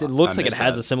 it looks like it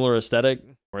has that. a similar aesthetic,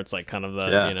 where it's like kind of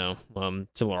that, Yeah. you know,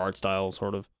 similar art style,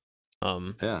 sort of.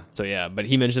 Yeah. So yeah, but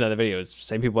he mentioned that in the video, it's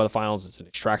same people at the finals. It's an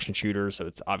extraction shooter, so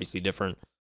it's obviously different.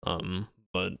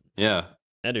 But yeah,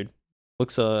 dude,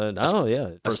 looks I don't know,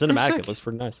 yeah, for cinematic, it looks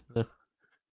pretty nice. Yeah.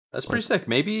 That's pretty sick.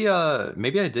 Maybe I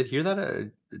did hear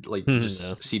that like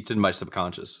just seeped in my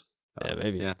subconscious. Yeah,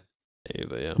 maybe. Yeah. Maybe,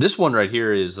 but yeah. This one right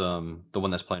here is the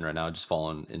one that's playing right now. Just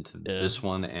fallen into this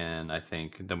one, and I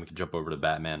think then we can jump over to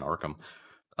Batman Arkham.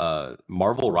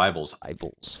 Marvel Rivals.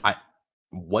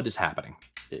 What is happening?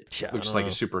 It looks like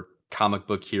a super comic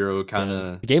book hero kind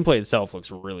of. The gameplay itself looks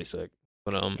really sick,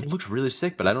 but it looks really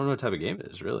sick, but I don't know what type of game it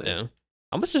is really. Yeah,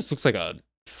 almost just looks like I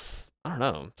don't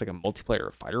know. It's like a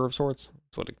multiplayer fighter of sorts.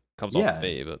 That's what it comes off to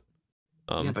be. But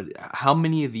yeah, but how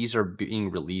many of these are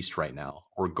being released right now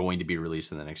or going to be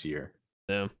released in the next year?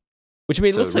 Yeah. Which I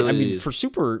mean, it looks like, I mean, for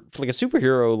like a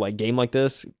superhero like game like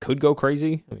this could go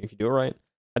crazy. I mean, if you do it right.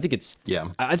 I think it's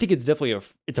definitely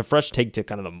a fresh take to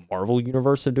kind of the Marvel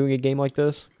universe of doing a game like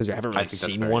this, because we haven't really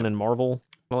seen one in Marvel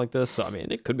like this. So I mean,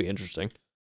 it could be interesting.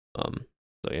 So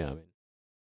yeah, I mean,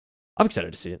 I'm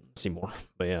excited to see more.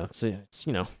 But yeah, it's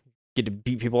you know, get to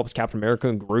beat people up as Captain America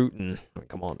and Groot, and I mean,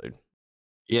 come on, dude.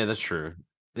 Yeah, that's true.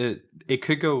 It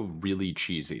could go really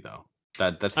cheesy though.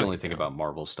 That's the only thing about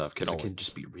Marvel stuff, because it can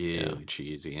just be really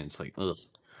cheesy, and it's like, ugh.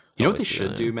 You know what they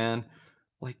should do, man?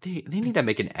 Like they need to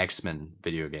make an X-Men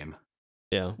video game.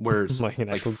 Yeah. Where it's like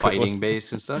fighting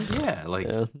based and stuff. Yeah, like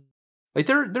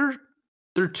there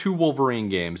are 2 Wolverine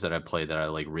games that I played that I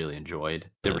like really enjoyed.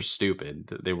 They were stupid.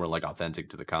 They weren't like authentic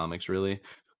to the comics really.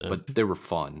 But they were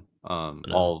fun.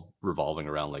 All revolving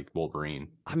around like Wolverine.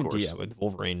 I'm with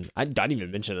Wolverine. I didn't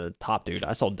even mention it at the top, dude.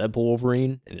 I saw Deadpool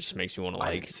Wolverine, and it just makes me want to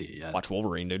like watch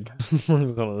Wolverine, dude. It's one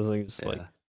of those things. Like,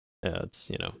 it's,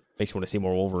 you know, makes me want to see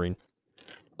more Wolverine.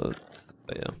 But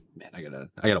yeah, man, I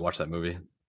gotta watch that movie.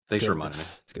 Thanks for reminding me.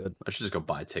 It's good. I should just go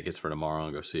buy tickets for tomorrow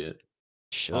and go see it.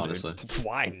 Honestly,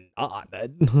 why not,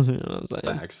 man? You know what I'm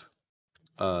saying? Facts.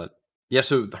 Yeah.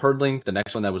 So hurdling, the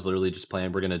next one that was literally just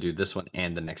playing, we're gonna do this one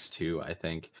and the next 2, I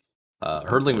think.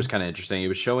 Hurdling was kind of interesting. It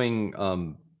was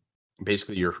showing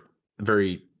basically your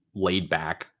very laid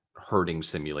back herding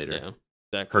simulator.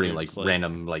 Yeah, herding like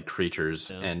random like creatures,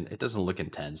 and it doesn't look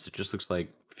intense. It just looks like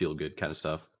feel good kind of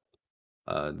stuff.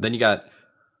 Then you got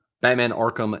Batman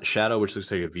Arkham Shadow, which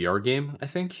looks like a VR game, I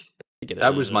think.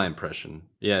 That was my impression.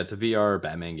 Yeah, it's a VR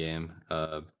Batman game.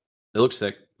 It looks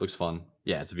sick, looks fun.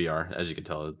 Yeah, it's VR, as you can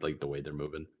tell, like the way they're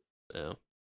moving. Yeah.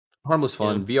 Harmless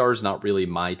fun. VR is not really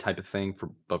my type of thing,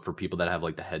 but for people that have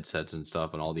like the headsets and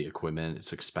stuff and all the equipment,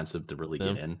 it's expensive to really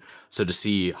get in. So to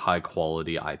see high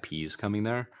quality IPs coming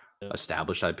there,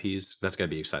 established IPs, that's gotta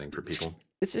be exciting for people.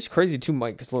 It's just crazy too,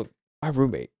 Mike, because look, my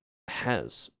roommate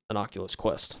has an Oculus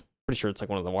Quest. Pretty sure it's like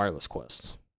one of the wireless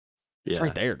quests. It's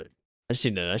right there, dude. I just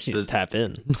need to tap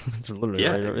in. It's literally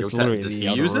it's literally does he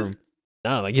use room.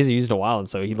 No, like he's used it in a while, and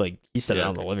so he set it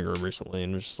out in the living room recently,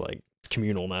 and it's just like it's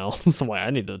communal now. So I'm like, I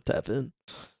need to tap in.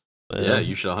 Yeah,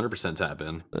 you should 100% tap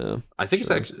in. I think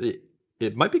it's actually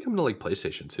it might be coming to like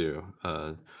PlayStation too.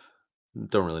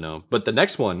 Don't really know, but the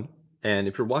next one, and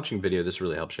if you're watching video, this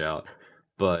really helps you out.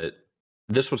 But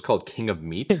this one's called King of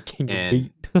Meat,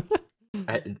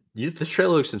 this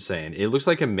trailer looks insane. It looks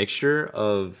like a mixture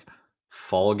of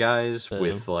Fall Guys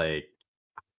with like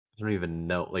I don't even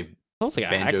know, like almost like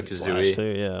Banjo-Kazooie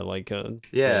too. Yeah, like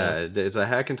it's a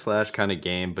hack and slash kind of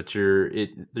game, but they're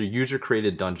user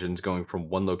created dungeons going from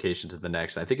one location to the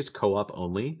next. I think it's co-op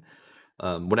only.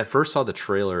 When I first saw the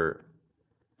trailer,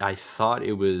 I thought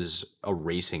it was a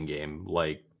racing game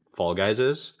like Fall Guys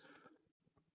is,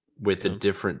 with a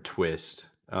different twist.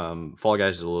 Fall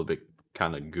Guys is a little bit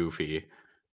kind of goofy,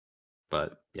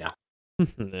 but yeah. I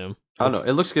don't know.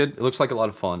 It looks good. It looks like a lot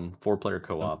of fun. 4-player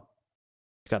co-op.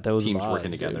 It's got those teams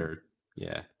working together.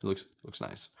 Yeah, it looks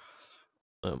nice.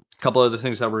 A couple other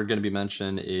things that we're going to be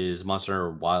mentioned is Monster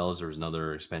Hunter Wilds. There was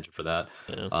another expansion for that.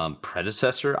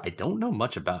 Predecessor, I don't know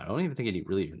much about. I don't even think it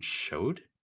really even showed.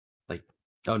 Like,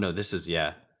 oh no, this is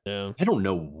I don't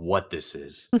know what this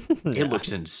is. It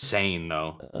looks insane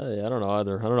though. I don't know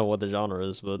either. I don't know what the genre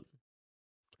is, but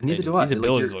neither do I. These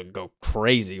abilities go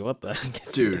crazy. What the heck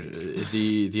is dude?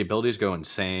 The abilities go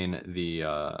insane.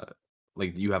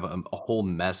 Like you have a whole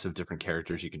mess of different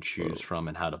characters you can choose from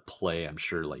and how to play. I'm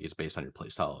sure like it's based on your play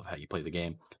style of how you play the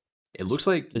game. It looks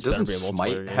like doesn't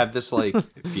Smite have this like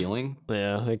feeling?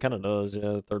 Yeah, it kind of does.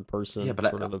 Yeah, third person. Yeah, but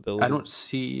sort of ability. I don't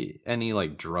see any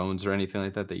like drones or anything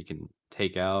like that you can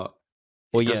take out.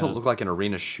 It doesn't look like an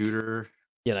arena shooter.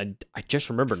 Yeah, I just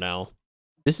remember now.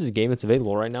 This is a game that's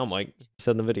available right now, Mike. You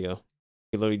said in the video.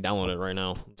 You literally download it right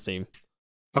now on Steam.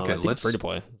 Okay, it's free to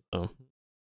play. So.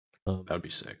 That would be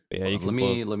sick. Yeah, you can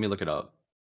let me look it up.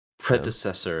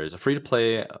 Predecessor is a free to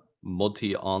play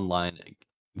multi online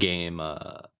game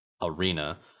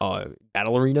arena.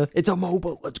 Battle Arena. It's a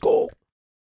MOBA. Let's go.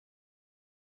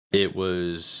 It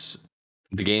was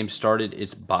the game started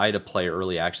its buy to play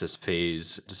early access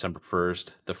phase December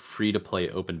 1st. The free to play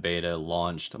open beta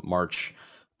launched March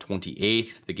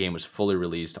 28th. The game was fully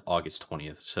released August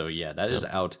 20th. So yeah, that is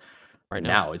out right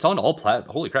now. It's on all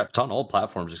holy crap, it's on all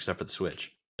platforms except for the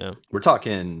Switch. Yeah. We're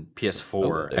talking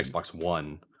PS4, Xbox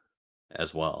One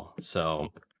as well.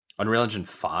 So Unreal Engine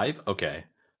 5, okay.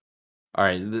 All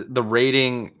right, the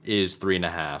rating is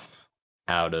 3.5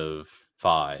 out of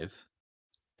 5.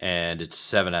 And it's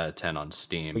 7 out of 10 on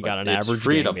Steam. We got an average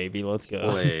game, maybe. Let's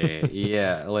go.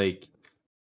 Yeah, like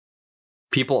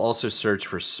people also search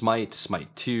for Smite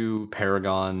 2,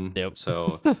 Paragon. Yep.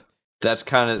 So that's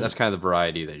kind of the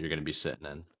variety that you're going to be sitting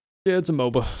in. Yeah, it's a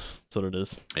MOBA. That's what it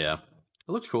is. Yeah,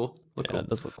 it looks cool. It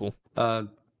does look cool.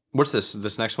 What's this?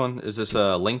 This next one is this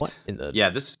linked? Yeah,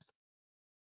 this.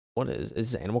 What is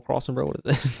this? Animal Crossing, bro? What is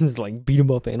this? This is like beat 'em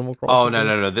up Animal Crossing. Oh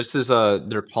no! This is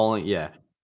they're calling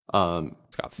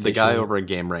the guy over at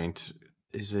Game Ranked,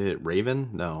 is it Raven?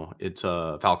 No, it's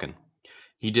Falcon.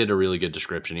 He did a really good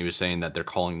description. He was saying that they're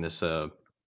calling this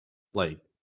like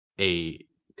a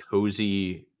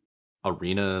cozy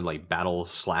arena, like battle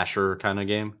slasher kind of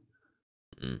game.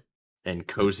 And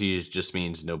cozy just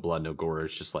means no blood, no gore.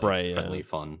 It's just like friendly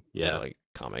fun. Yeah, like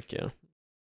comic.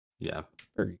 Yeah.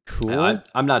 Very cool.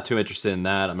 I'm not too interested in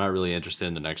that. I'm not really interested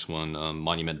in the next one,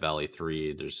 Monument Valley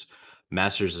 3. There's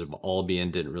Masters of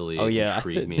Albion didn't really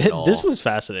intrigue me at all. This was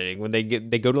fascinating when they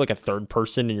go to like a third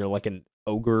person and you're like an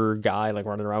ogre guy like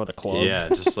running around with a club. Yeah,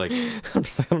 just like I'm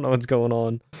just like, I don't know what's going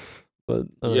on. But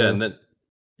and then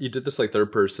you did this like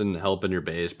third person help in your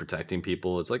base, protecting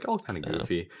people. It's like all kind of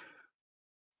goofy.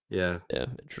 Yeah.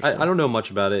 Interesting. I don't know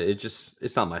much about it.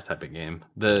 It's not my type of game.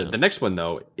 The next one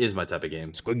though is my type of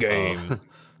game. Squid Game.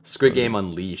 Squid Game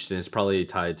Unleashed, and it's probably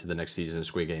tied to the next season of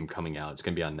Squid Game coming out. It's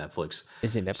gonna be on Netflix.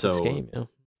 It's a Netflix game, Yeah,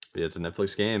 it's a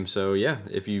Netflix game. So yeah,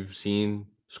 if you've seen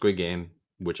Squid Game,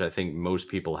 which I think most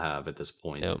people have at this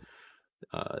point,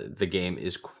 the game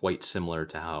is quite similar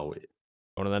to how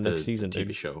one of that next season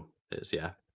TV show is.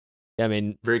 Yeah, I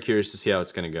mean, very curious to see how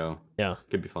it's gonna go. Yeah,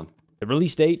 could be fun. The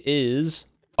release date is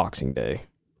Boxing Day,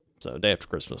 so day after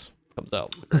Christmas comes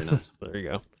out. Very nice. There you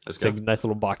go. It's a nice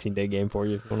little Boxing Day game for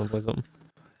you if you want to play something.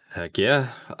 Heck yeah.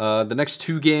 The next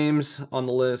two games on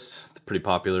the list, pretty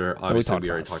popular. Obviously, we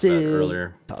already talked about it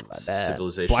earlier. Talked about that.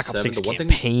 Civilization Black Ops 7. 6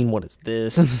 campaign, what is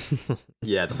this?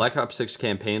 Yeah, the Black Ops 6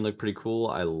 campaign looked pretty cool.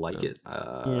 I like it.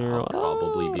 I'll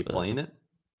probably be playing it.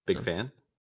 Big fan.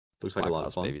 Looks like a lot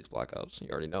of fun. Baby's Black Ops, you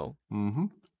already know. Mm-hmm.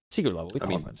 Secret level. We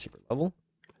talked about Secret level.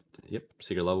 Yep,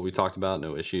 Secret level we talked about,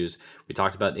 no issues. We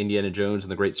talked about Indiana Jones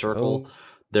and the Great Circle.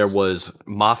 There was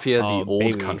Mafia, the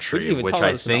Old Country, which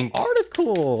I think article.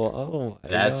 Oh,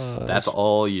 that's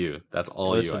all you. That's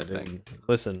all you. I think.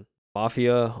 Listen,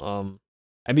 Mafia. I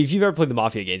mean, if you've ever played the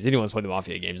Mafia games, anyone's played the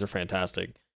Mafia games, they're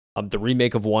fantastic. The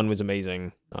remake of 1 was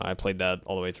amazing. I played that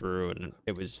all the way through, and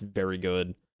it was very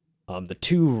good. The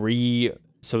 2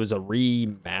 so it was a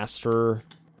remaster.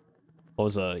 It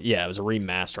was a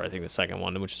remaster. I think the second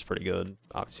one, which is pretty good.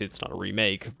 Obviously, it's not a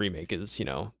remake. Remake is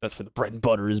that's where the bread and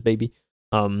butter is, baby.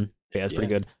 It's pretty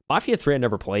good. Mafia 3 I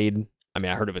never played. I mean,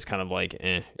 I heard it was kind of like,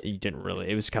 you didn't really,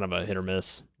 it was kind of a hit or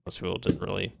miss. Most people didn't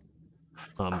really,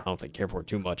 I don't think care for it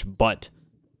too much, but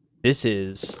this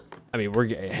is, I mean, we're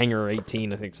Hangar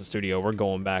 18, I think it's the studio. We're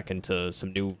going back into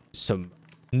some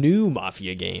new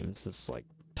Mafia games. It's like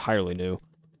entirely new.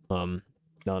 No,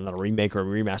 not a remake or a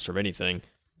remaster of anything.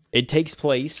 It takes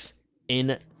place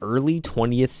in early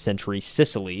 20th century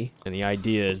Sicily, and the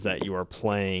idea is that you are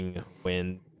playing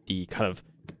when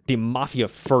the Mafia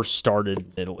first started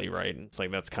in Italy, right? And it's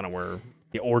like that's kind of where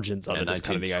the origins of it is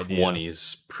kind of the idea.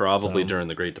 1920s, probably during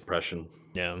the Great Depression.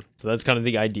 Yeah, so that's kind of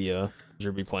the idea.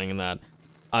 You'll be playing in that.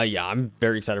 Yeah, I'm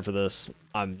very excited for this.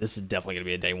 This is definitely gonna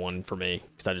be a day one for me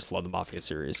because I just love the Mafia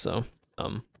series. So,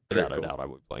 without a doubt, I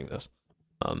would be playing this.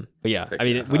 But yeah, I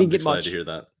mean, we didn't get much. To hear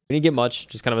that. We didn't get much.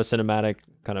 Just kind of a cinematic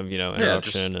kind of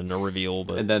introduction and a reveal.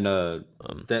 But and then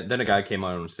a guy came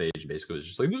out on stage and basically was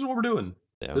just like, "This is what we're doing.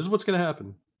 Yeah. This is what's gonna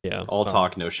happen." Yeah, all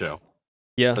talk, no show.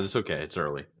 Yeah, but it's okay. It's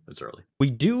early. It's early. We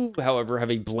do, however,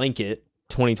 have a blanket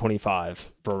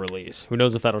 2025 for release. Who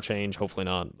knows if that'll change? Hopefully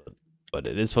not. But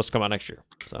it is supposed to come out next year,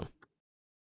 so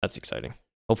that's exciting.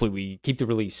 Hopefully we keep the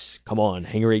release. Come on,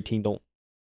 Hangar 18, don't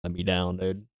let me down,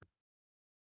 dude.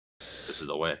 This is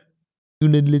the way. Do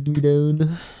not let me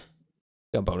down.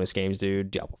 Got bonus games,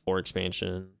 dude. Diablo 4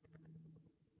 expansion.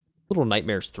 Little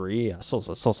Nightmares 3. I saw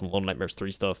some Little Nightmares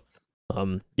 3 stuff.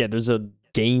 Yeah, there's a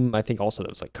game I think also that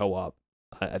was like co-op.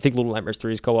 I think Little Nightmares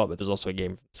 3 is co-op, but there's also a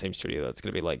game from the same studio that's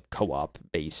gonna be like co-op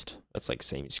based. That's like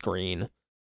same screen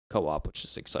co-op, which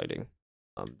is exciting.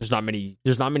 There's not many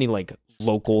like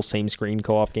local same screen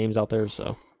co-op games out there,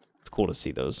 so it's cool to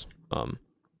see those.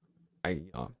 I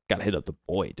gotta hit up the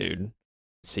boy, dude.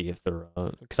 See if they're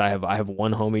because I have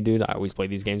one homie, dude. I always play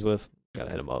these games with. Gotta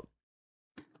hit him up.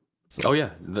 So, oh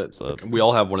yeah, we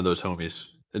all have one of those homies.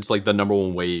 It's like the number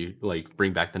one way you like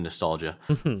bring back the nostalgia.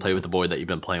 Play with the boy that you've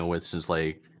been playing with since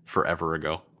like forever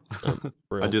ago.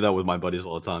 I do that with my buddies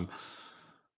all the time.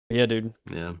 Yeah, dude.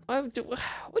 Yeah. What do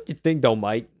you think though,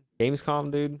 Mike?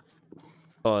 Gamescom, dude.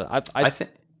 I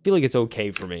feel like it's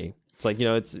okay for me. It's like,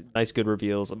 it's nice, good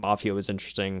reveals. Mafia was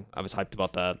interesting. I was hyped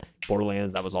about that.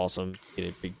 Borderlands, that was awesome. Get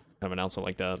a big kind of announcement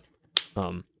like that.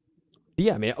 But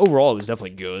yeah, I mean, overall, it was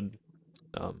definitely good.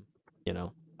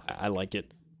 I like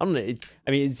it. I don't know.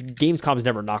 Gamescom's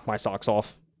never knocked my socks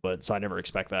off, but so I never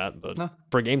expect that. But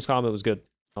for Gamescom, it was good.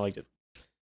 I liked it.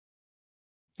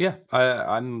 Yeah,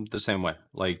 I'm the same way.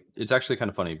 Like, it's actually kind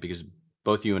of funny because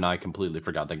both you and I completely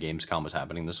forgot that Gamescom was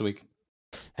happening this week.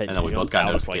 Hey, and then we both got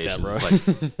notifications. Like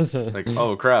that, it's like,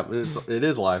 oh crap, it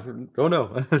is live. Oh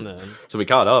no. So we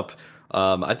caught up.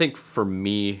 I think for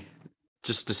me,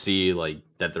 just to see like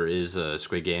that there is a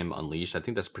Squid Game Unleashed, I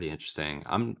think that's pretty interesting.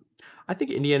 I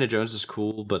think Indiana Jones is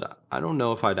cool, but I don't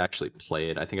know if I'd actually play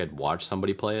it. I think I'd watch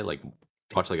somebody play it, like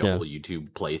watch like a whole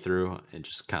YouTube playthrough and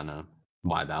just kind of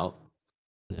vibe out.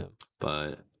 Yeah.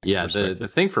 But yeah, the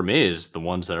thing for me is the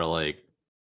ones that are like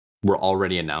were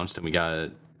already announced and we got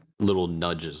little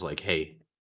nudges like, hey,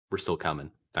 we're still coming,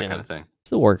 that kind of thing.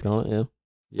 Still working on it.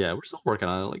 Yeah, we're still working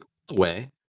on it, like way.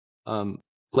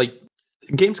 Like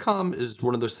Gamescom is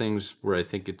one of those things where I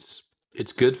think it's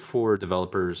good for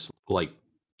developers like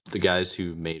the guys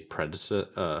who made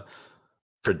predecessor.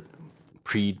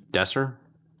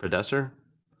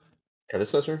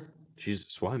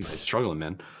 Jesus, why am I struggling,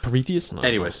 man? Prometheus? No.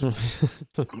 Anyways,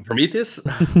 Prometheus?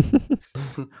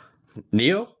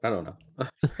 Neo? I don't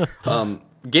know.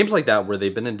 Games like that where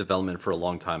they've been in development for a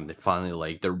long time, they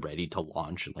finally they're ready to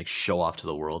launch and like show off to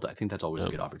the world. I think that's always a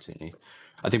good opportunity.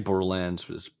 I think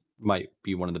Borderlands might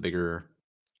be one of the bigger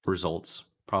results,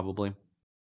 probably.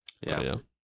 Yeah.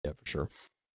 Yeah, for sure.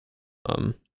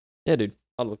 Yeah, dude,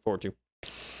 I'll look forward to.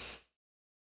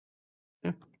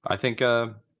 Yeah, I think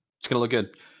it's gonna look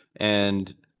good,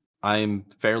 and I'm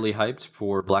fairly hyped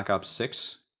for Black Ops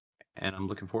 6, and I'm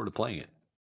looking forward to playing it.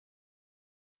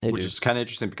 Which is kind of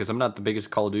interesting because I'm not the biggest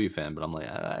Call of Duty fan, but I'm like,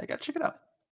 I gotta check it out.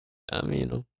 I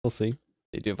mean, we'll see.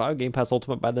 Dude, if I have Game Pass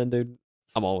Ultimate by then, dude,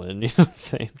 I'm all in. You know what I'm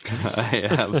saying?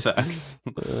 Yeah, facts.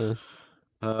 Oh,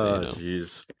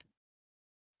 jeez.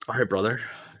 All right, brother.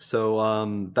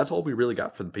 So that's all we really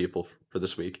got for the people for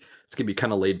this week. It's gonna be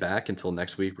kind of laid back until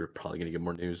next week. We're probably gonna get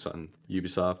more news on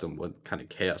Ubisoft and what kind of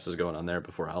chaos is going on there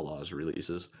before Outlaws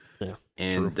releases. Yeah,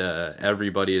 and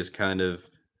everybody is kind of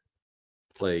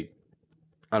like,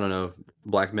 I don't know,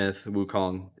 Black Myth,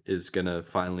 Wukong is going to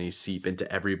finally seep into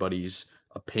everybody's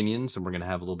opinions, and we're going to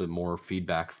have a little bit more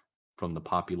feedback from the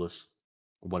populace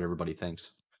of what everybody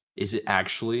thinks. Is it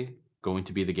actually going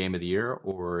to be the game of the year,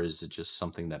 or is it just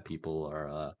something that people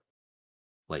are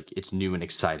like, it's new and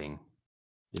exciting,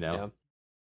 Yeah,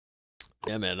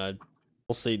 man,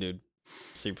 we'll see, dude.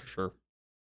 See for sure.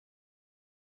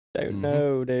 Don't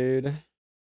know, dude.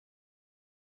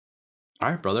 All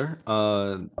right, brother.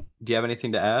 Do you have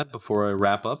anything to add before I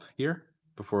wrap up here?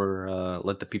 Before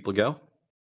let the people go?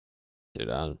 Dude,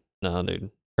 no, dude.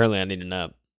 Apparently, I need a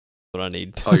nap. What I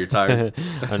need. Oh, you're tired?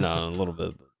 I know, a little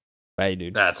bit. Hey,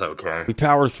 dude. That's okay. We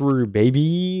power through,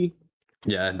 baby.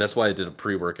 Yeah, and that's why I did a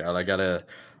pre-workout. I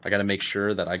gotta make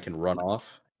sure that I can run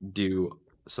off, do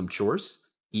some chores,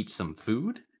 eat some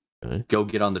food, go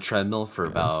get on the treadmill for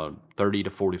about 30 to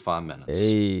 45 minutes.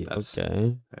 Hey,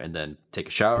 okay. And then take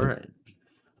a shower,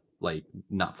 like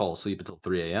not fall asleep until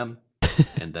 3 a.m.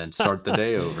 and then start the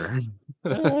day over.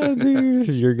 Dude,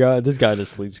 this guy has a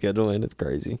sleep schedule, and it's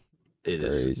crazy. It's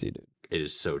crazy, dude. It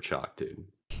is so chalk, dude.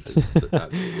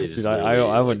 Dude,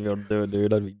 I wouldn't be able to do it,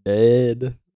 dude. I'd be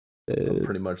dead. I've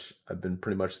been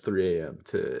pretty much 3 a.m.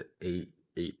 to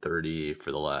 8:30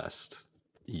 for the last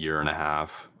year and a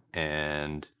half,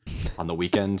 and on the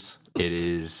weekends it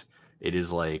is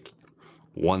like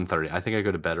 1:30. I think I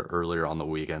go to bed earlier on the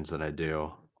weekends than I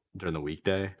do during the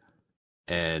weekday,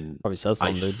 and probably says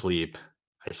something,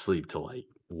 I sleep till like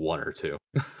 1 or 2.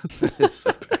 It's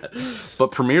so bad.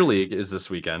 But Premier League is this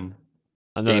weekend.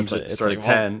 I know, games start at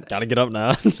 10. Gotta get up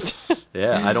now.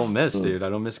 Yeah, I don't miss, dude. I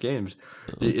don't miss games.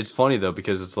 It's funny though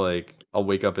because it's like I'll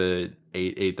wake up at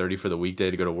 8:30 for the weekday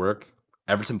to go to work,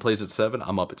 Everton plays at 7.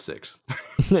 I'm up at 6.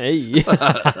 Hey,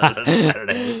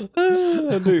 Saturday.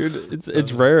 Dude,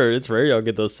 it's rare. It's rare y'all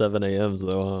get those 7 a.m.s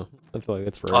though. Huh? I feel like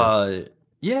it's rare.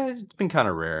 Yeah, it's been kind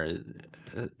of rare.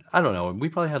 I don't know. We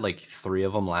probably had like 3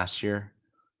 of them last year,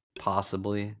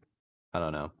 possibly. I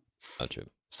don't know. Not true.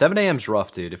 7 a.m.'s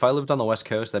rough, dude. If I lived on the West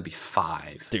Coast, that'd be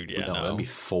 5. Dude, yeah, no, that'd be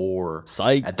 4.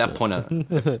 Psych. At that point,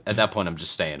 I'm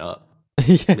just staying up.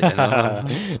 Yeah.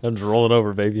 I'm just rolling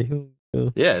over, baby.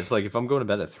 Yeah, it's like if I'm going to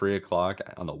bed at 3 o'clock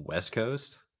on the West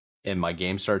Coast and my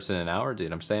game starts in an hour,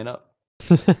 dude, I'm staying up.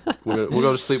 We'll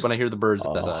go to sleep when I hear the birds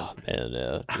at that time.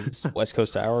 Man, these West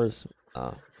Coast hours.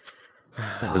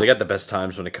 They got the best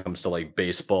times when it comes to like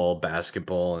baseball,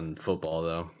 basketball, and football,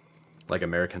 though. Like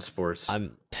American sports. I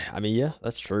mean, yeah,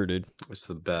 that's true, dude. It's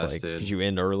the best, like, dude. 'cause you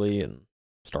end early and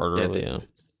start early.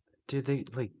 Dude,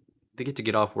 they get to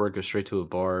get off work, go straight to a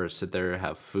bar, sit there,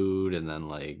 have food, and then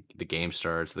like the game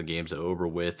starts. The game's over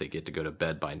with. They get to go to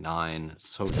bed by 9. It's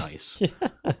so nice.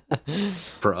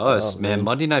 For us, man,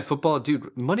 Monday Night Football, dude.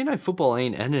 Monday Night Football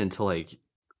ain't ending until like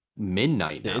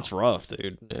midnight now. It's rough,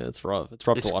 dude. Yeah, it's rough. It's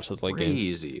rough to watch those late games.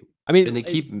 Crazy. I mean, and they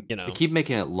keep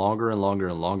making it longer and longer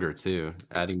and longer too.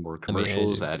 Adding more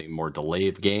commercials, adding more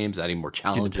delayed games, adding more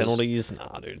challenges. Penalties.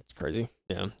 Nah, dude, it's crazy.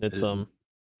 Yeah, it's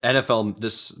NFL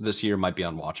this year might be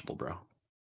unwatchable, bro.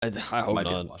 I hope not. Be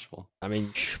unwatchable. I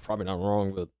mean, probably not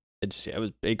wrong, but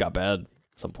it got bad at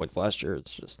some points last year.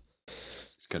 It's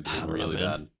gonna be really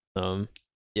bad.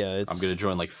 Yeah, I'm gonna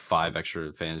join like 5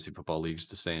 extra fantasy football leagues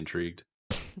to stay intrigued.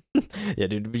 Yeah,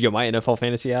 dude. My NFL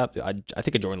fantasy app. I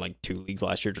think I joined like 2 leagues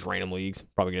last year, just random leagues.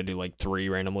 Probably gonna do like 3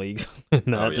 random leagues.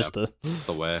 Just to that's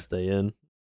the way. Stay in.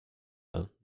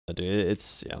 Dude,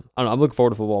 it's I don't know, I'm looking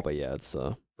forward to football, but yeah, it's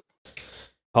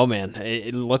oh man,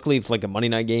 luckily if like a Monday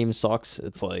night game sucks,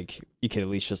 it's like you can at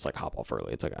least just like hop off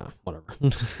early. It's like whatever.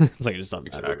 It's like just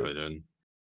something. Exactly, dude.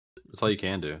 That's all you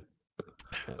can do.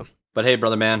 Yeah. But hey,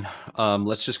 brother man,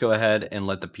 let's just go ahead and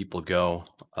let the people go.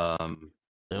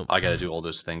 I got to do all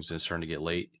those things. It's starting to get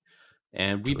late,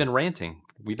 and we've been ranting.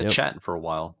 We've been chatting for a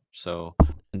while, so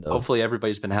hopefully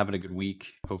everybody's been having a good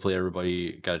week. Hopefully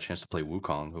everybody got a chance to play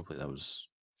Wukong. Hopefully that was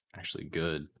actually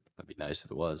good. That'd be nice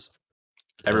if it was.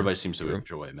 Everybody seems to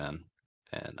enjoy it, man,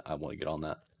 and I want to get on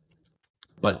that.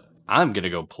 But I'm gonna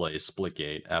go play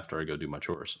Splitgate after I go do my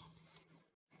chores.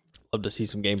 Love to see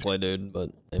some gameplay, dude.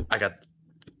 But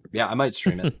I might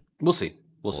stream it. We'll see.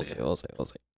 We'll see.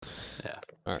 Yeah.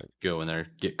 All right. Go in there,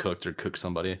 get cooked, or cook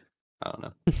somebody. I don't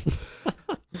know.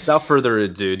 Without further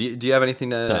ado, do you have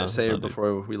anything to say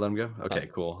before we let him go? Okay,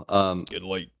 cool. Good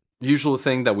late. Usual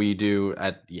thing that we do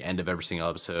at the end of every single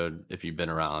episode. If you've been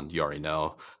around, you already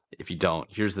know. If you don't,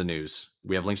 here's the news.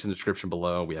 We have links in the description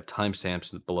below. We have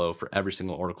timestamps below for every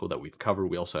single article that we've covered.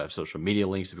 We also have social media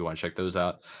links if you want to check those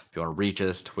out. If you want to reach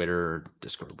us, Twitter,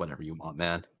 Discord, whatever you want,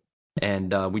 man.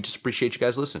 And we just appreciate you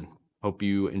guys listening. Hope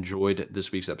you enjoyed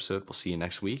this week's episode. We'll see you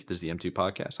next week. This is the M2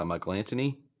 Podcast. I'm Michael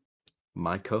Anthony.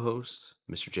 My co-host,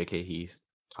 Mr. J.K. Heath,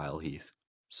 KyleHeath.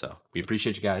 So we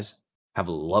appreciate you guys. Have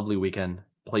a lovely weekend.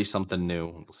 Play something new.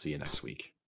 We'll see you next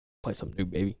week. Play something new,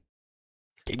 baby.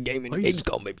 Keep gaming.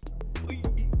 Gamescom,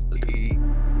 baby.